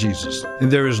commitment to Jesus.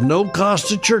 And there is no cost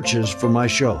to churches for my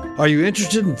show. Are you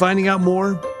interested in finding out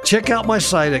more? Check out my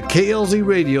site at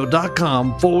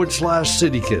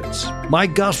klzradio.com/citykids. My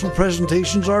gospel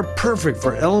presentations are perfect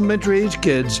for elementary age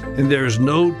kids, and there is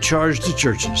no charge to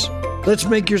churches. Let's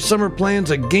make your summer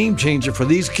plans a game changer for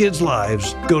these kids'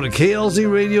 lives. Go to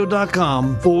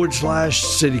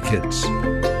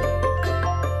klzradio.com/citykids.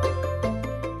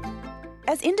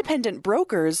 As independent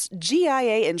brokers,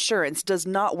 GIA Insurance does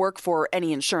not work for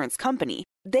any insurance company.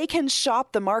 They can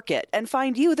shop the market and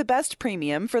find you the best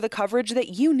premium for the coverage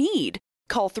that you need.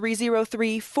 Call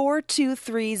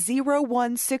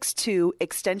 303-423-0162,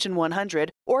 extension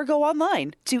 100, or go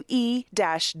online to e-gia.com.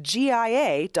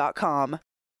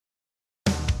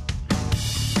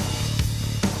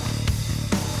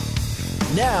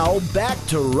 Now, back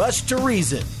to Rush to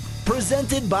Reason,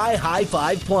 presented by High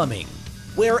Five Plumbing,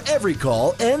 where every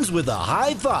call ends with a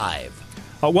high five.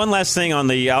 One last thing on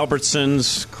the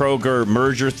Albertsons Kroger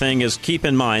merger thing is keep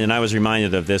in mind, and I was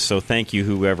reminded of this, so thank you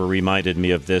whoever reminded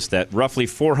me of this, that roughly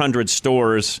 400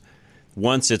 stores,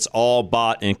 once it's all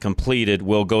bought and completed,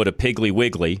 will go to Piggly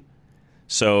Wiggly.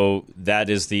 So that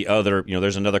is the other,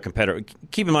 there's another competitor.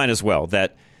 Keep in mind as well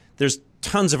that there's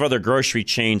tons of other grocery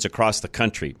chains across the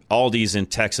country. Aldi's in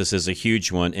Texas is a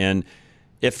huge one, and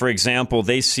if, for example,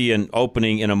 they see an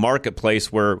opening in a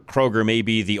marketplace where Kroger may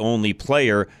be the only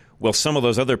player, will some of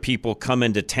those other people come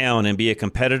into town and be a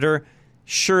competitor?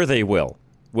 Sure they will.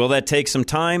 Will that take some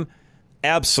time?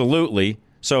 Absolutely.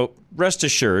 So rest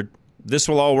assured, this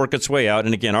will all work its way out.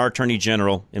 And again, our Attorney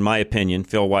General, in my opinion,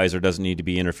 Phil Weiser, doesn't need to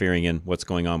be interfering in what's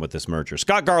going on with this merger.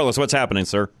 Scott Garlis, what's happening,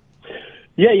 sir?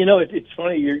 Yeah, it's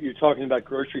funny. You're talking about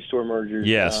grocery store mergers.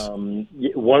 Yes.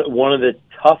 One of the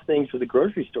tough things with the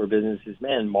grocery store business is,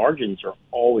 man, margins are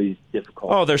always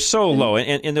difficult. Oh, they're so low.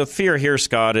 And the fear here,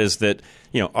 Scott, is that,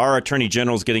 our Attorney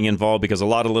General is getting involved because a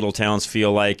lot of little towns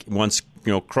feel like once,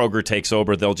 Kroger takes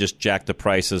over, they'll just jack the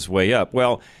prices way up.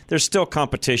 Well, there's still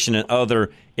competition in other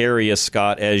areas,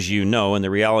 Scott, as you know, and the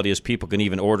reality is people can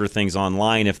even order things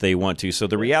online if they want to. So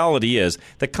the reality is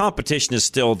the competition is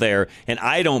still there, and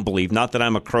I don't believe, not that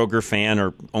I'm a Kroger fan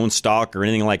or own stock or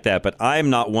anything like that, but I'm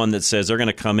not one that says they're going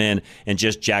to come in and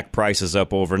just jack prices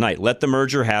up overnight. Let the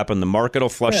merger happen, the market will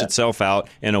flush itself out,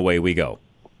 and away we go.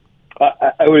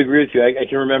 I would agree with you. I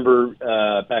can remember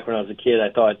back when I was a kid, I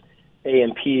thought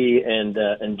A&P and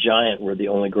Giant were the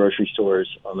only grocery stores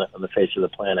on the face of the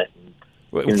planet.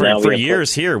 For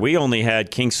years here, we only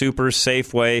had King Soopers,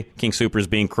 Safeway, King Soopers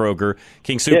being Kroger,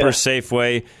 King Soopers,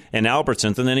 Safeway, and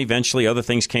Albertsons, and then eventually other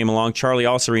things came along. Charlie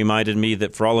also reminded me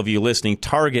that for all of you listening,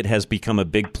 Target has become a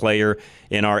big player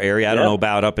in our area. I don't know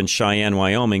about up in Cheyenne,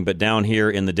 Wyoming, but down here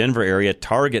in the Denver area,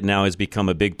 Target now has become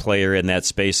a big player in that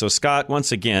space. So, Scott,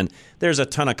 once again, there's a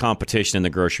ton of competition in the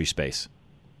grocery space.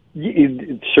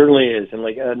 It certainly is. And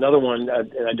like another one,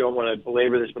 and I don't want to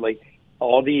belabor this, but like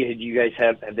Aldi, do you guys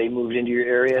have they moved into your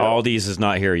area? Aldi's is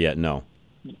not here yet, no.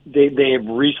 They have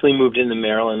recently moved into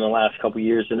Maryland in the last couple of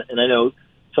years, and I know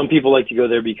some people like to go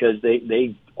there because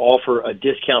they offer a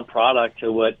discount product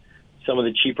to what some of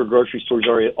the cheaper grocery stores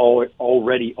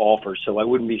already offer. So I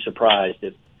wouldn't be surprised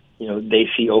if they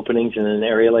see openings in an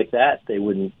area like that, they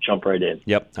wouldn't jump right in.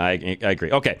 Yep, I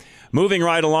agree. Okay, moving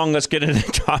right along, let's get into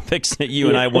topics that you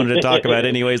and I wanted to talk about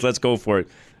anyways. Let's go for it.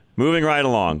 Moving right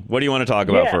along, what do you want to talk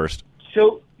about first?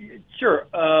 So, sure.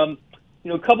 A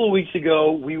couple of weeks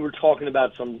ago, we were talking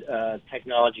about some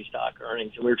technology stock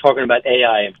earnings, and we were talking about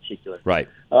AI in particular. Right.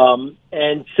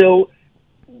 And so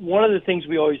one of the things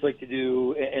we always like to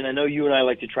do, and I know you and I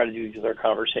like to try to do these with our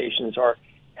conversations, are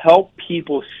help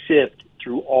people sift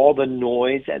through all the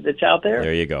noise that's out there.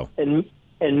 There you go. And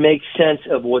make sense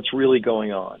of what's really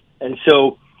going on. And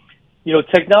so,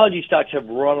 technology stocks have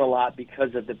run a lot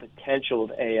because of the potential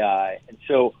of AI. And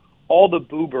so all the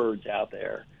boo birds out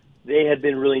there, they have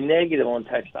been really negative on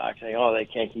tech stocks, saying, they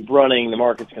can't keep running, the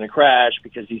market's going to crash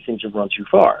because these things have run too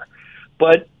far.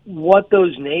 But what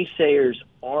those naysayers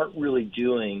aren't really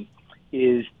doing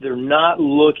is they're not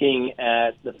looking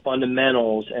at the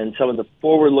fundamentals and some of the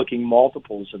forward-looking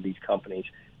multiples of these companies.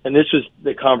 And this was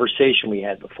the conversation we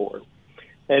had before.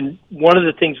 And one of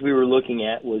the things we were looking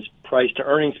at was price to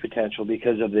earnings potential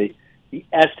because of the the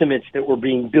estimates that were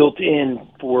being built in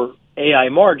for AI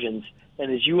margins.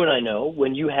 And as you and I know,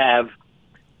 when you have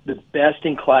the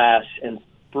best-in-class and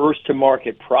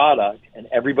first-to-market product and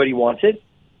everybody wants it,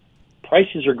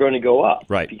 prices are going to go up.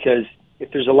 Right. Because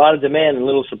if there's a lot of demand and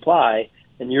little supply,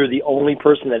 and you're the only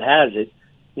person that has it,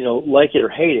 like it or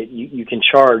hate it, you can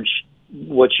charge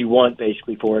what you want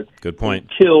basically for it. Good point.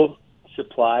 Until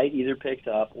supply either picks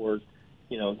up or,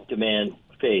 demand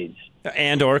fades.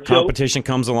 And or competition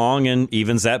comes along and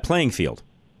evens that playing field.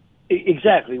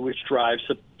 Exactly, which drives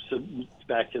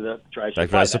back to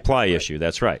the supply issue.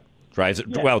 That's right. Drives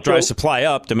supply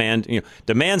up.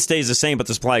 Demand stays the same, but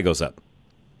the supply goes up.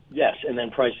 Yes, and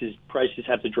then prices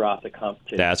have to drop. The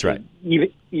competition. That's right.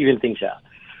 Even things out.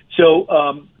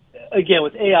 So again,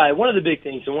 with AI, one of the big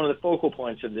things and one of the focal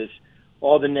points of this,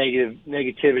 all the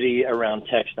negativity around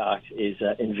tech stocks is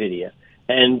NVIDIA,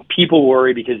 and people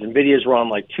worry because NVIDIA's run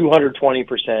like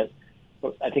 220%.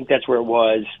 I think that's where it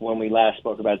was when we last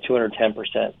spoke, about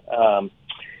 210%.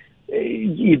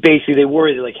 Basically, they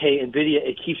worry, they're like, hey, NVIDIA,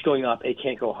 it keeps going up, it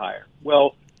can't go higher.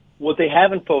 Well, what they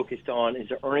haven't focused on is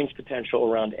the earnings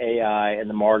potential around AI and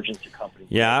the margins of companies.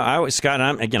 Yeah, Scott,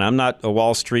 I'm not a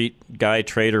Wall Street guy,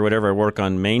 trader, whatever. I work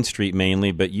on Main Street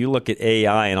mainly, but you look at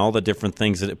AI and all the different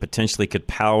things that it potentially could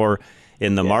power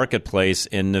in the marketplace,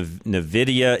 and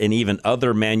NVIDIA and even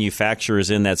other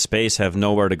manufacturers in that space have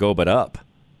nowhere to go but up.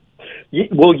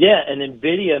 Well, yeah, and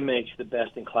NVIDIA makes the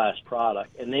best-in-class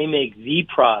product, and they make the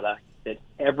product that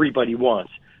everybody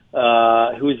wants.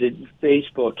 Who is it?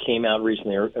 Facebook came out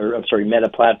recently, or I'm sorry, Meta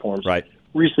Platforms. Right.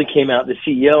 Recently came out, the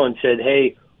CEO, and said,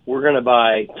 hey, we're going to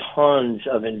buy tons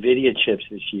of NVIDIA chips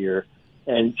this year.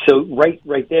 And so right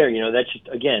there, that's just,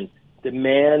 again,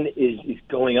 demand is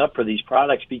going up for these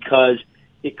products because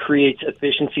it creates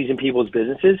efficiencies in people's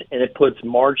businesses, and it puts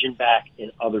margin back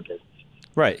in other businesses.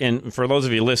 Right. And for those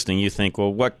of you listening, you think,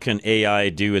 well, what can AI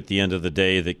do at the end of the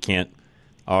day that can't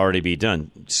already be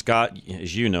done? Scott,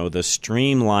 as you know, the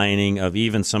streamlining of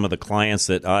even some of the clients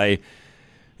that I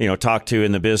talk to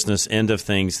in the business end of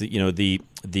things,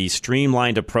 the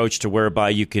streamlined approach to whereby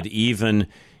you could even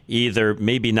either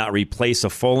maybe not replace a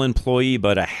full employee,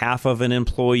 but a half of an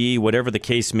employee, whatever the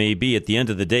case may be. At the end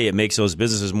of the day, it makes those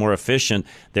businesses more efficient.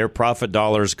 Their profit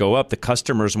dollars go up. The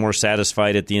customer's more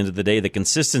satisfied at the end of the day. The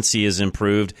consistency is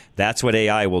improved. That's what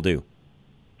AI will do.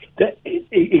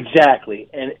 Exactly.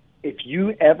 And if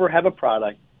you ever have a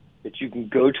product that you can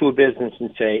go to a business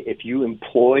and say, if you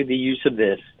employ the use of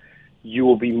this, you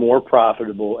will be more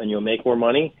profitable and you'll make more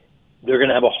money, they're going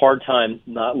to have a hard time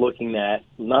not looking at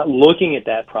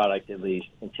that product at least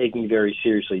and taking it very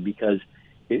seriously, because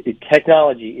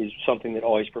technology is something that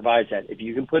always provides that. If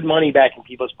you can put money back in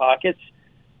people's pockets,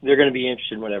 they're going to be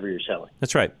interested in whatever you're selling.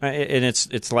 That's right. And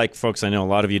it's like, folks, I know a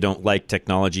lot of you don't like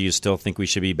technology. You still think we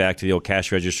should be back to the old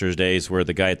cash registers days where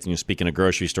the guy, speaking of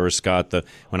grocery stores, Scott,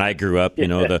 when I grew up,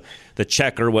 the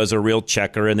checker was a real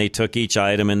checker, and they took each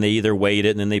item and they either weighed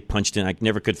it and then they punched in. I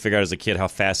never could figure out as a kid how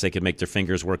fast they could make their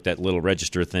fingers work that little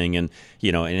register thing, and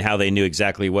and how they knew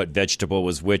exactly what vegetable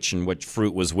was which and what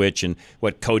fruit was which and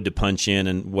what code to punch in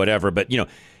and whatever. But,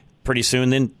 pretty soon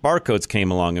then barcodes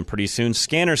came along, and pretty soon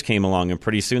scanners came along, and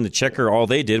pretty soon the checker, all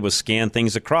they did was scan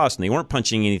things across, and they weren't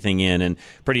punching anything in. And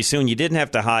pretty soon you didn't have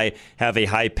to have a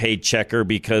high-paid checker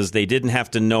because they didn't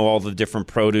have to know all the different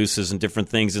produces and different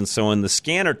things and so on. The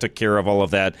scanner took care of all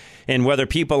of that. And whether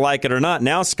people like it or not,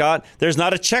 now, Scott, there's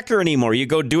not a checker anymore. You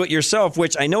go do it yourself,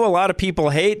 which I know a lot of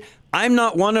people hate. I'm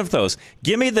not one of those.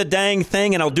 Give me the dang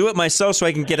thing and I'll do it myself so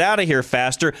I can get out of here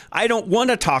faster. I don't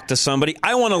want to talk to somebody.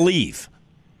 I want to leave.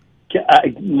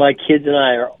 My kids and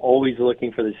I are always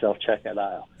looking for the self-checkout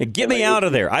aisle. Get me out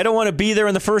of there. I don't want to be there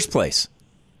in the first place.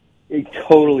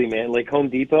 Totally, man. Like Home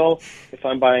Depot, if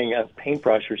I'm buying a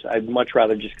paintbrush, I'd much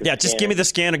rather just go just give me the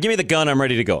scanner. Give me the gun. I'm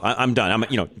ready to go. I'm done.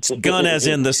 Gun as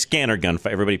in the scanner gun.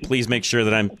 Everybody, please make sure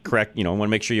that I'm correct. I want to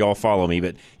make sure you all follow me.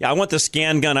 But I want the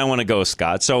scan gun. I want to go,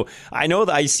 Scott. So I know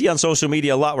that I see on social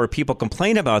media a lot where people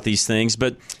complain about these things,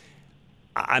 but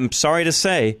I'm sorry to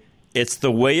say, it's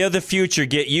the way of the future.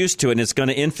 Get used to it, and it's going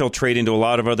to infiltrate into a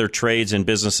lot of other trades and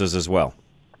businesses as well.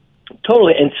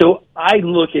 Totally. And so I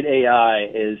look at AI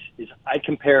as I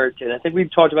compare it to, and I think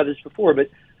we've talked about this before, but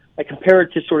I compare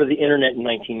it to sort of the internet in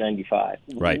 1995.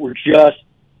 Right. We're just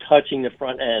touching the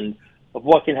front end of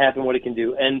what can happen, what it can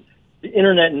do. And the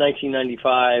internet in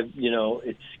 1995,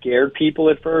 it scared people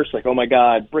at first, like, oh my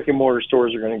God, brick and mortar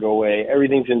stores are going to go away.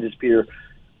 Everything's going to disappear.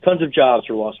 Tons of jobs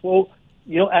are lost. Well,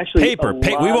 actually, paper.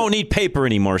 We won't need paper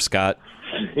anymore, Scott.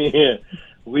 Yeah,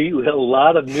 a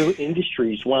lot of new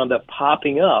industries wound up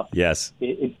popping up. Yes,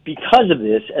 because of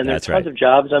this, and there's tons of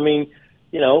jobs. I mean,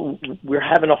 we're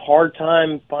having a hard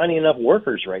time finding enough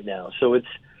workers right now. So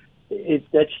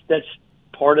that's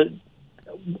part of.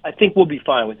 I think we'll be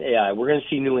fine with AI. We're going to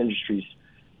see new industries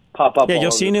pop up. Yeah,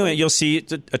 you'll see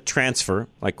a transfer,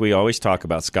 like we always talk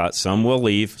about, Scott. Some will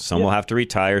leave, some will have to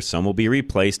retire, some will be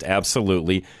replaced.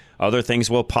 Absolutely, other things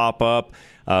will pop up.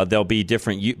 There'll be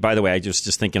different. By the way, I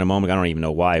just thinking a moment. I don't even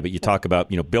know why, but you talk about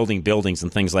building buildings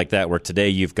and things like that. Where today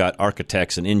you've got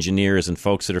architects and engineers and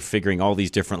folks that are figuring all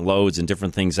these different loads and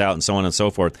different things out, and so on and so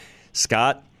forth.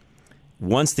 Scott,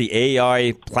 once the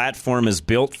AI platform is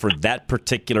built for that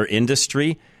particular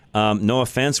industry, no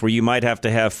offense, where you might have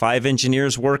to have 5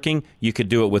 engineers working, you could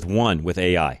do it with 1 with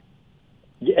AI.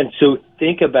 Yeah, and so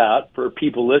think about, for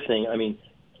people listening,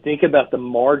 think about the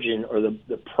margin or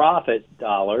the profit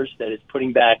dollars that it's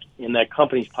putting back in that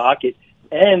company's pocket,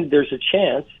 and there's a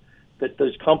chance that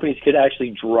those companies could actually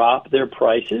drop their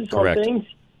prices Correct. on things,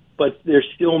 but they're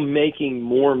still making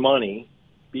more money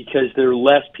because there are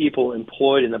less people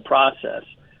employed in the process.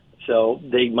 So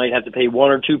they might have to pay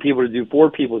 1 or 2 people to do 4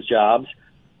 people's jobs,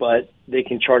 but they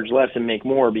can charge less and make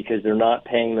more because they're not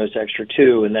paying those extra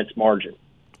 2, and that's margin.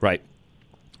 Right.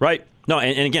 No,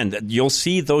 and again, you'll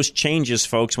see those changes,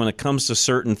 folks, when it comes to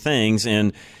certain things.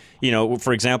 And,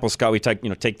 for example, Scott, we take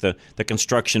the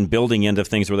construction building end of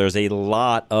things where there's a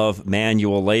lot of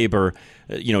manual labor,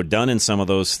 done in some of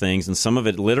those things. And some of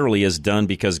it literally is done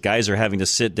because guys are having to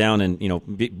sit down and,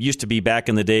 used to be back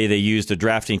in the day they used a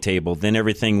drafting table. Then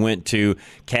everything went to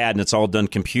CAD and it's all done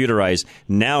computerized.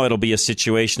 Now it'll be a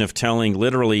situation of telling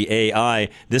literally AI,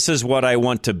 this is what I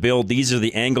want to build. These are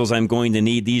the angles I'm going to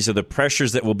need. These are the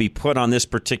pressures that will be put on this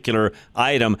particular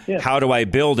item. Yeah. How do I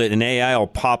build it? And AI will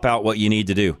pop out what you need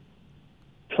to do.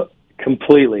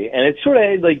 Completely. And it's sort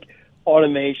of like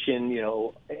automation,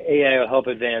 AI will help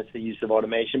advance the use of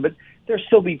automation, but there'll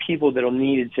still be people that will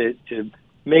need it to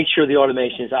make sure the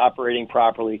automation is operating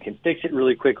properly, can fix it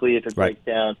really quickly if it breaks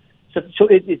down. So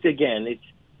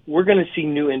we're going to see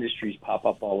new industries pop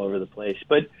up all over the place.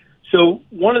 But so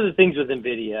one of the things with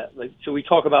NVIDIA, so we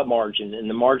talk about margin and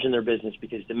the margin of their business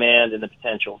because demand and the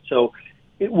potential. So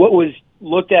what was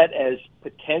looked at as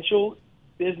potential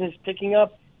business picking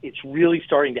up, it's really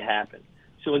starting to happen.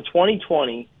 So in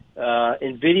 2020,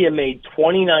 NVIDIA made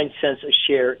 29 cents a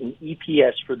share in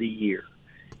EPS for the year.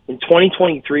 In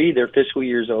 2023, their fiscal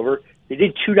year is over, they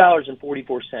did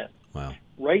 $2.44. Wow.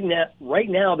 Right now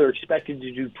they're expected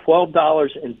to do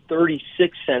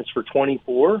 $12.36 for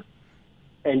 24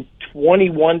 and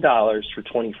 $21 for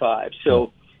 25.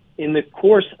 So in the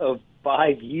course of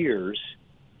 5 years,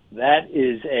 that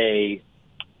is a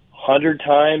 100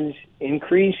 times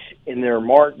increase in their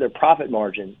profit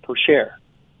margin per share.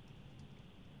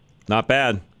 Not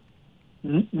bad.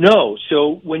 No.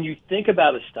 So when you think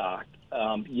about a stock,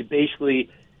 you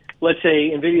basically, let's say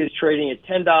NVIDIA is trading at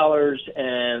 $10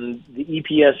 and the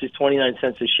EPS is 29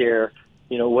 cents a share.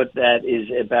 What that is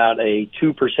about a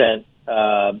 2%.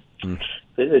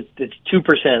 It's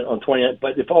 2% on 20.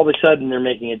 But if all of a sudden they're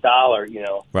making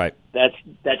 $1, right, that's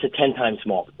a 10 times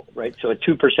multiple, right? So at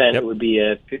 2%, it would be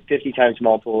a 50 times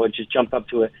multiple. It just jumped up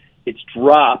to it's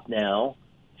dropped now,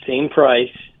 same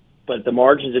price, but the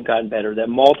margins have gotten better. That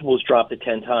multiple's dropped to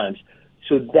 10 times.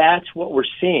 So that's what we're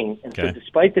seeing. And so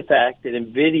despite the fact that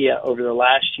NVIDIA over the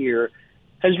last year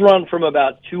has run from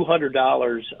about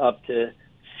 $200 up to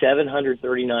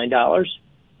 $739,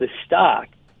 the stock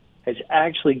has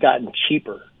actually gotten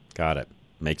cheaper. Got it.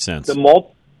 Makes sense. The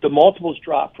multiples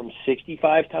dropped from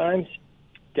 65 times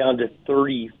down to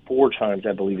 34 times,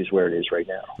 I believe, is where it is right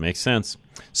now. Makes sense.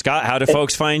 Scott, how do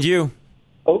folks find you?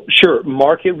 Oh, sure.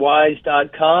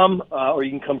 MarketWise.com, or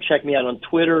you can come check me out on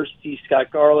Twitter, C. Scott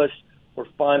Garlis, or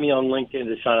find me on LinkedIn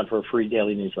to sign up for a free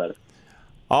daily newsletter.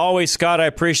 Always, Scott, I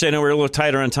appreciate it. I know we're a little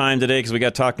tighter on time today because we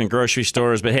got talking grocery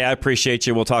stores, but hey, I appreciate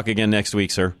you. We'll talk again next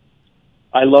week, sir.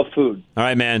 I love food. All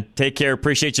right, man. Take care.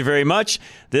 Appreciate you very much.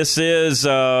 This is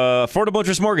Affordable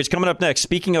Interest Mortgage coming up next.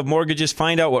 Speaking of mortgages,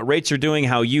 find out what rates are doing,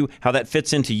 how that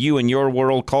fits into you and your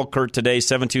world. Call Kurt today,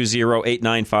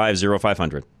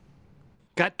 720-895-0500.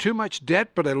 Got too much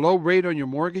debt but a low rate on your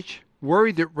mortgage?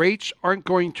 Worried that rates aren't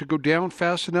going to go down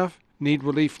fast enough? Need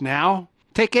relief now?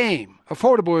 Take AIM,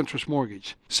 Affordable Interest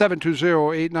Mortgage,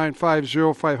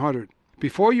 720-895-0500.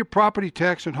 Before your property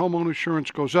tax and home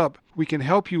insurance goes up, we can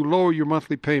help you lower your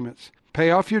monthly payments,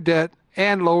 pay off your debt,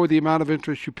 and lower the amount of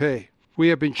interest you pay. We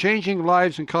have been changing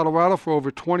lives in Colorado for over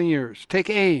 20 years. Take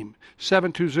AIM,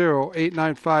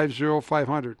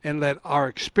 720-895-0500, and let our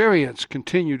experience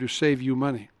continue to save you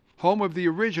money. Home of the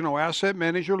original Asset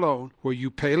Manager loan, where you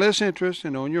pay less interest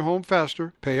and own your home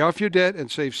faster, pay off your debt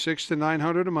and save $600 to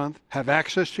 $900 a month, have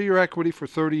access to your equity for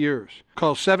 30 years.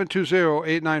 Call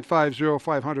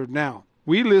 720-895-0500 now.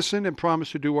 We listen and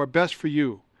promise to do our best for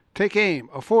you. Take AIM,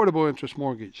 Affordable Interest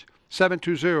Mortgage,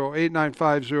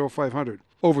 720-895-0500.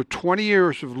 Over 20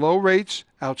 years of low rates,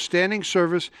 outstanding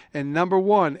service, and number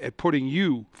one at putting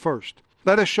you first.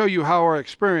 Let us show you how our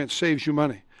experience saves you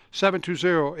money.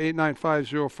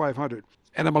 720-895-0500.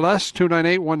 NMLS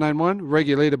 298191,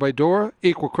 regulated by DORA,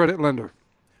 equal credit lender.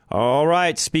 All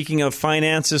right. Speaking of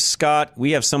finances, Scott,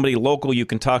 we have somebody local you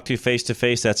can talk to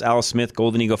face-to-face. That's Al Smith,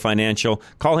 Golden Eagle Financial.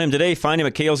 Call him today. Find him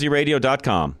at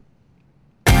klzradio.com.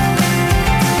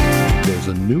 There's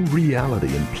a new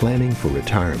reality in planning for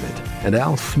retirement, and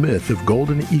Al Smith of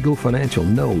Golden Eagle Financial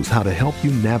knows how to help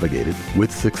you navigate it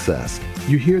with success.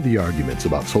 You hear the arguments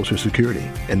about Social Security,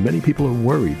 and many people are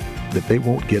worried that they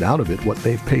won't get out of it what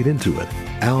they've paid into it.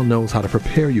 Al knows how to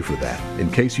prepare you for that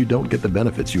in case you don't get the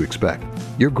benefits you expect.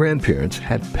 Your grandparents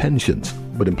had pensions,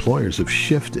 but employers have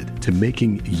shifted to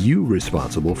making you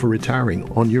responsible for retiring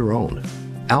on your own.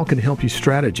 Al can help you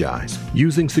strategize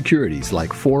using securities like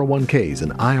 401ks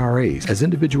and IRAs as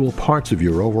individual parts of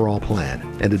your overall plan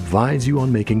and advise you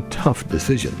on making tough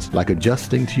decisions like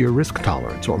adjusting to your risk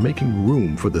tolerance or making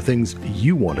room for the things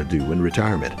you want to do in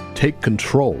retirement. Take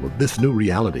control of this new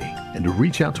reality and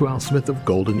reach out to Al Smith of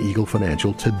Golden Eagle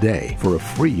Financial today for a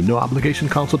free no-obligation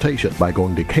consultation by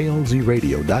going to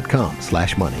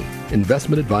klzradio.com/money.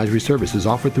 Investment advisory services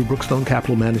offered through Brookstone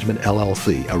Capital Management,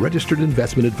 LLC, a registered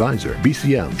investment advisor.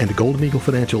 BCM and Golden Eagle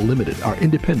Financial Limited are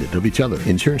independent of each other.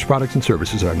 Insurance products and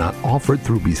services are not offered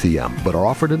through BCM, but are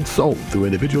offered and sold through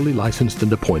individually licensed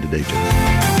and appointed agents.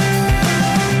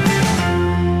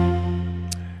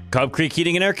 Cub Creek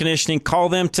Heating and Air Conditioning. Call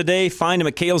them today. Find them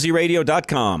at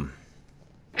klzradio.com.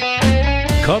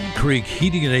 Cub Creek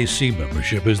Heating and AC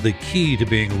membership is the key to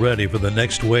being ready for the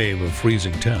next wave of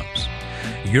freezing temps.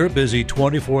 You're busy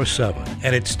 24/7,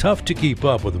 and it's tough to keep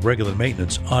up with regular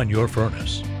maintenance on your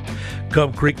furnace.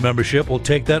 Cub Creek membership will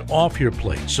take that off your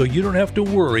plate so you don't have to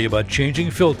worry about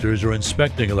changing filters or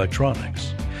inspecting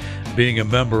electronics. Being a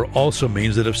member also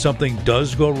means that if something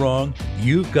does go wrong,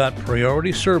 you've got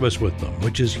priority service with them,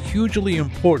 which is hugely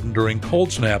important during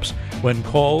cold snaps when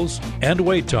calls and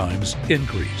wait times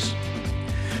increase.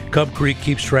 Cub Creek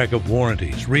keeps track of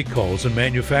warranties, recalls, and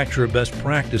manufacturer best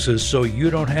practices so you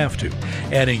don't have to,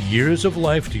 adding years of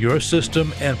life to your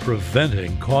system and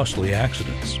preventing costly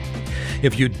accidents.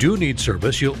 If you do need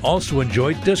service, you'll also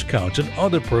enjoy discounts and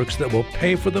other perks that will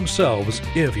pay for themselves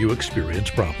if you experience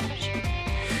problems.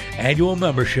 Annual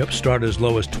memberships start as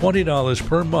low as $20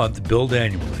 per month billed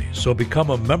annually, so become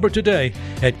a member today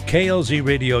at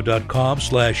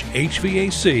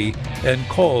klzradio.com/HVAC and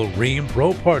call Rheem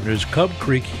Pro Partners Cub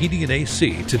Creek Heating and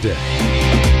AC today.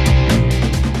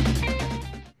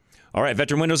 All right,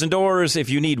 Veteran Windows and Doors.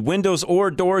 If you need windows or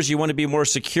doors, you want to be more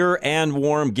secure and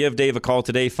warm, give Dave a call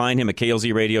today. Find him at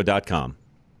klzradio.com.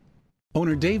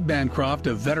 Owner Dave Bancroft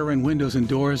of Veteran Windows and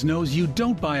Doors knows you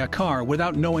don't buy a car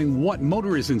without knowing what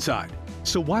motor is inside.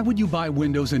 So why would you buy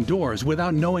windows and doors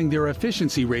without knowing their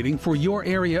efficiency rating for your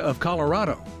area of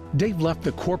Colorado? Dave left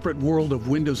the corporate world of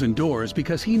windows and doors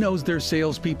because he knows their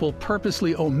salespeople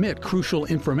purposely omit crucial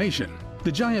information.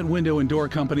 The giant window and door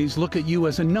companies look at you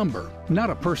as a number, not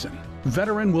a person.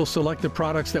 Veteran will select the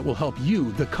products that will help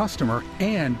you, the customer,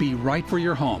 and be right for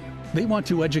your home. They want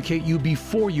to educate you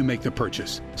before you make the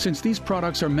purchase, since these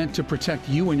products are meant to protect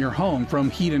you and your home from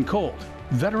heat and cold.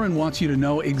 Veteran wants you to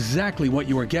know exactly what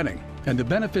you are getting and the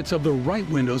benefits of the right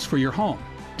windows for your home.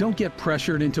 Don't get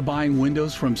pressured into buying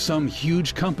windows from some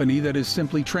huge company that is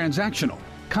simply transactional.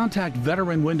 Contact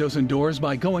Veteran Windows and Doors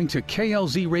by going to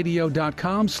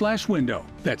klzradio.com/window.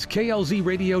 That's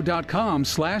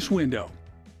klzradio.com/window.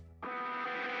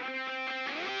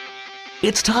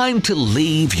 It's time to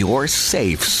leave your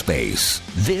safe space.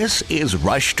 This is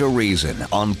Rush to Reason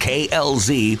on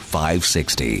KLZ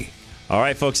 560. All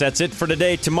right, folks, that's it for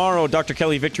today. Tomorrow, Dr.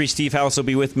 Kelly Victory, Steve House will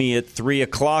be with me at 3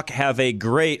 o'clock. Have a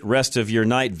great rest of your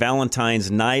night,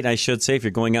 Valentine's night, I should say. If you're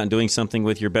going out and doing something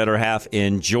with your better half,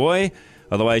 enjoy.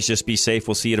 Otherwise, just be safe.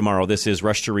 We'll see you tomorrow. This is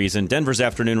Rush to Reason, Denver's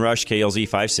Afternoon Rush, KLZ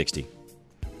 560.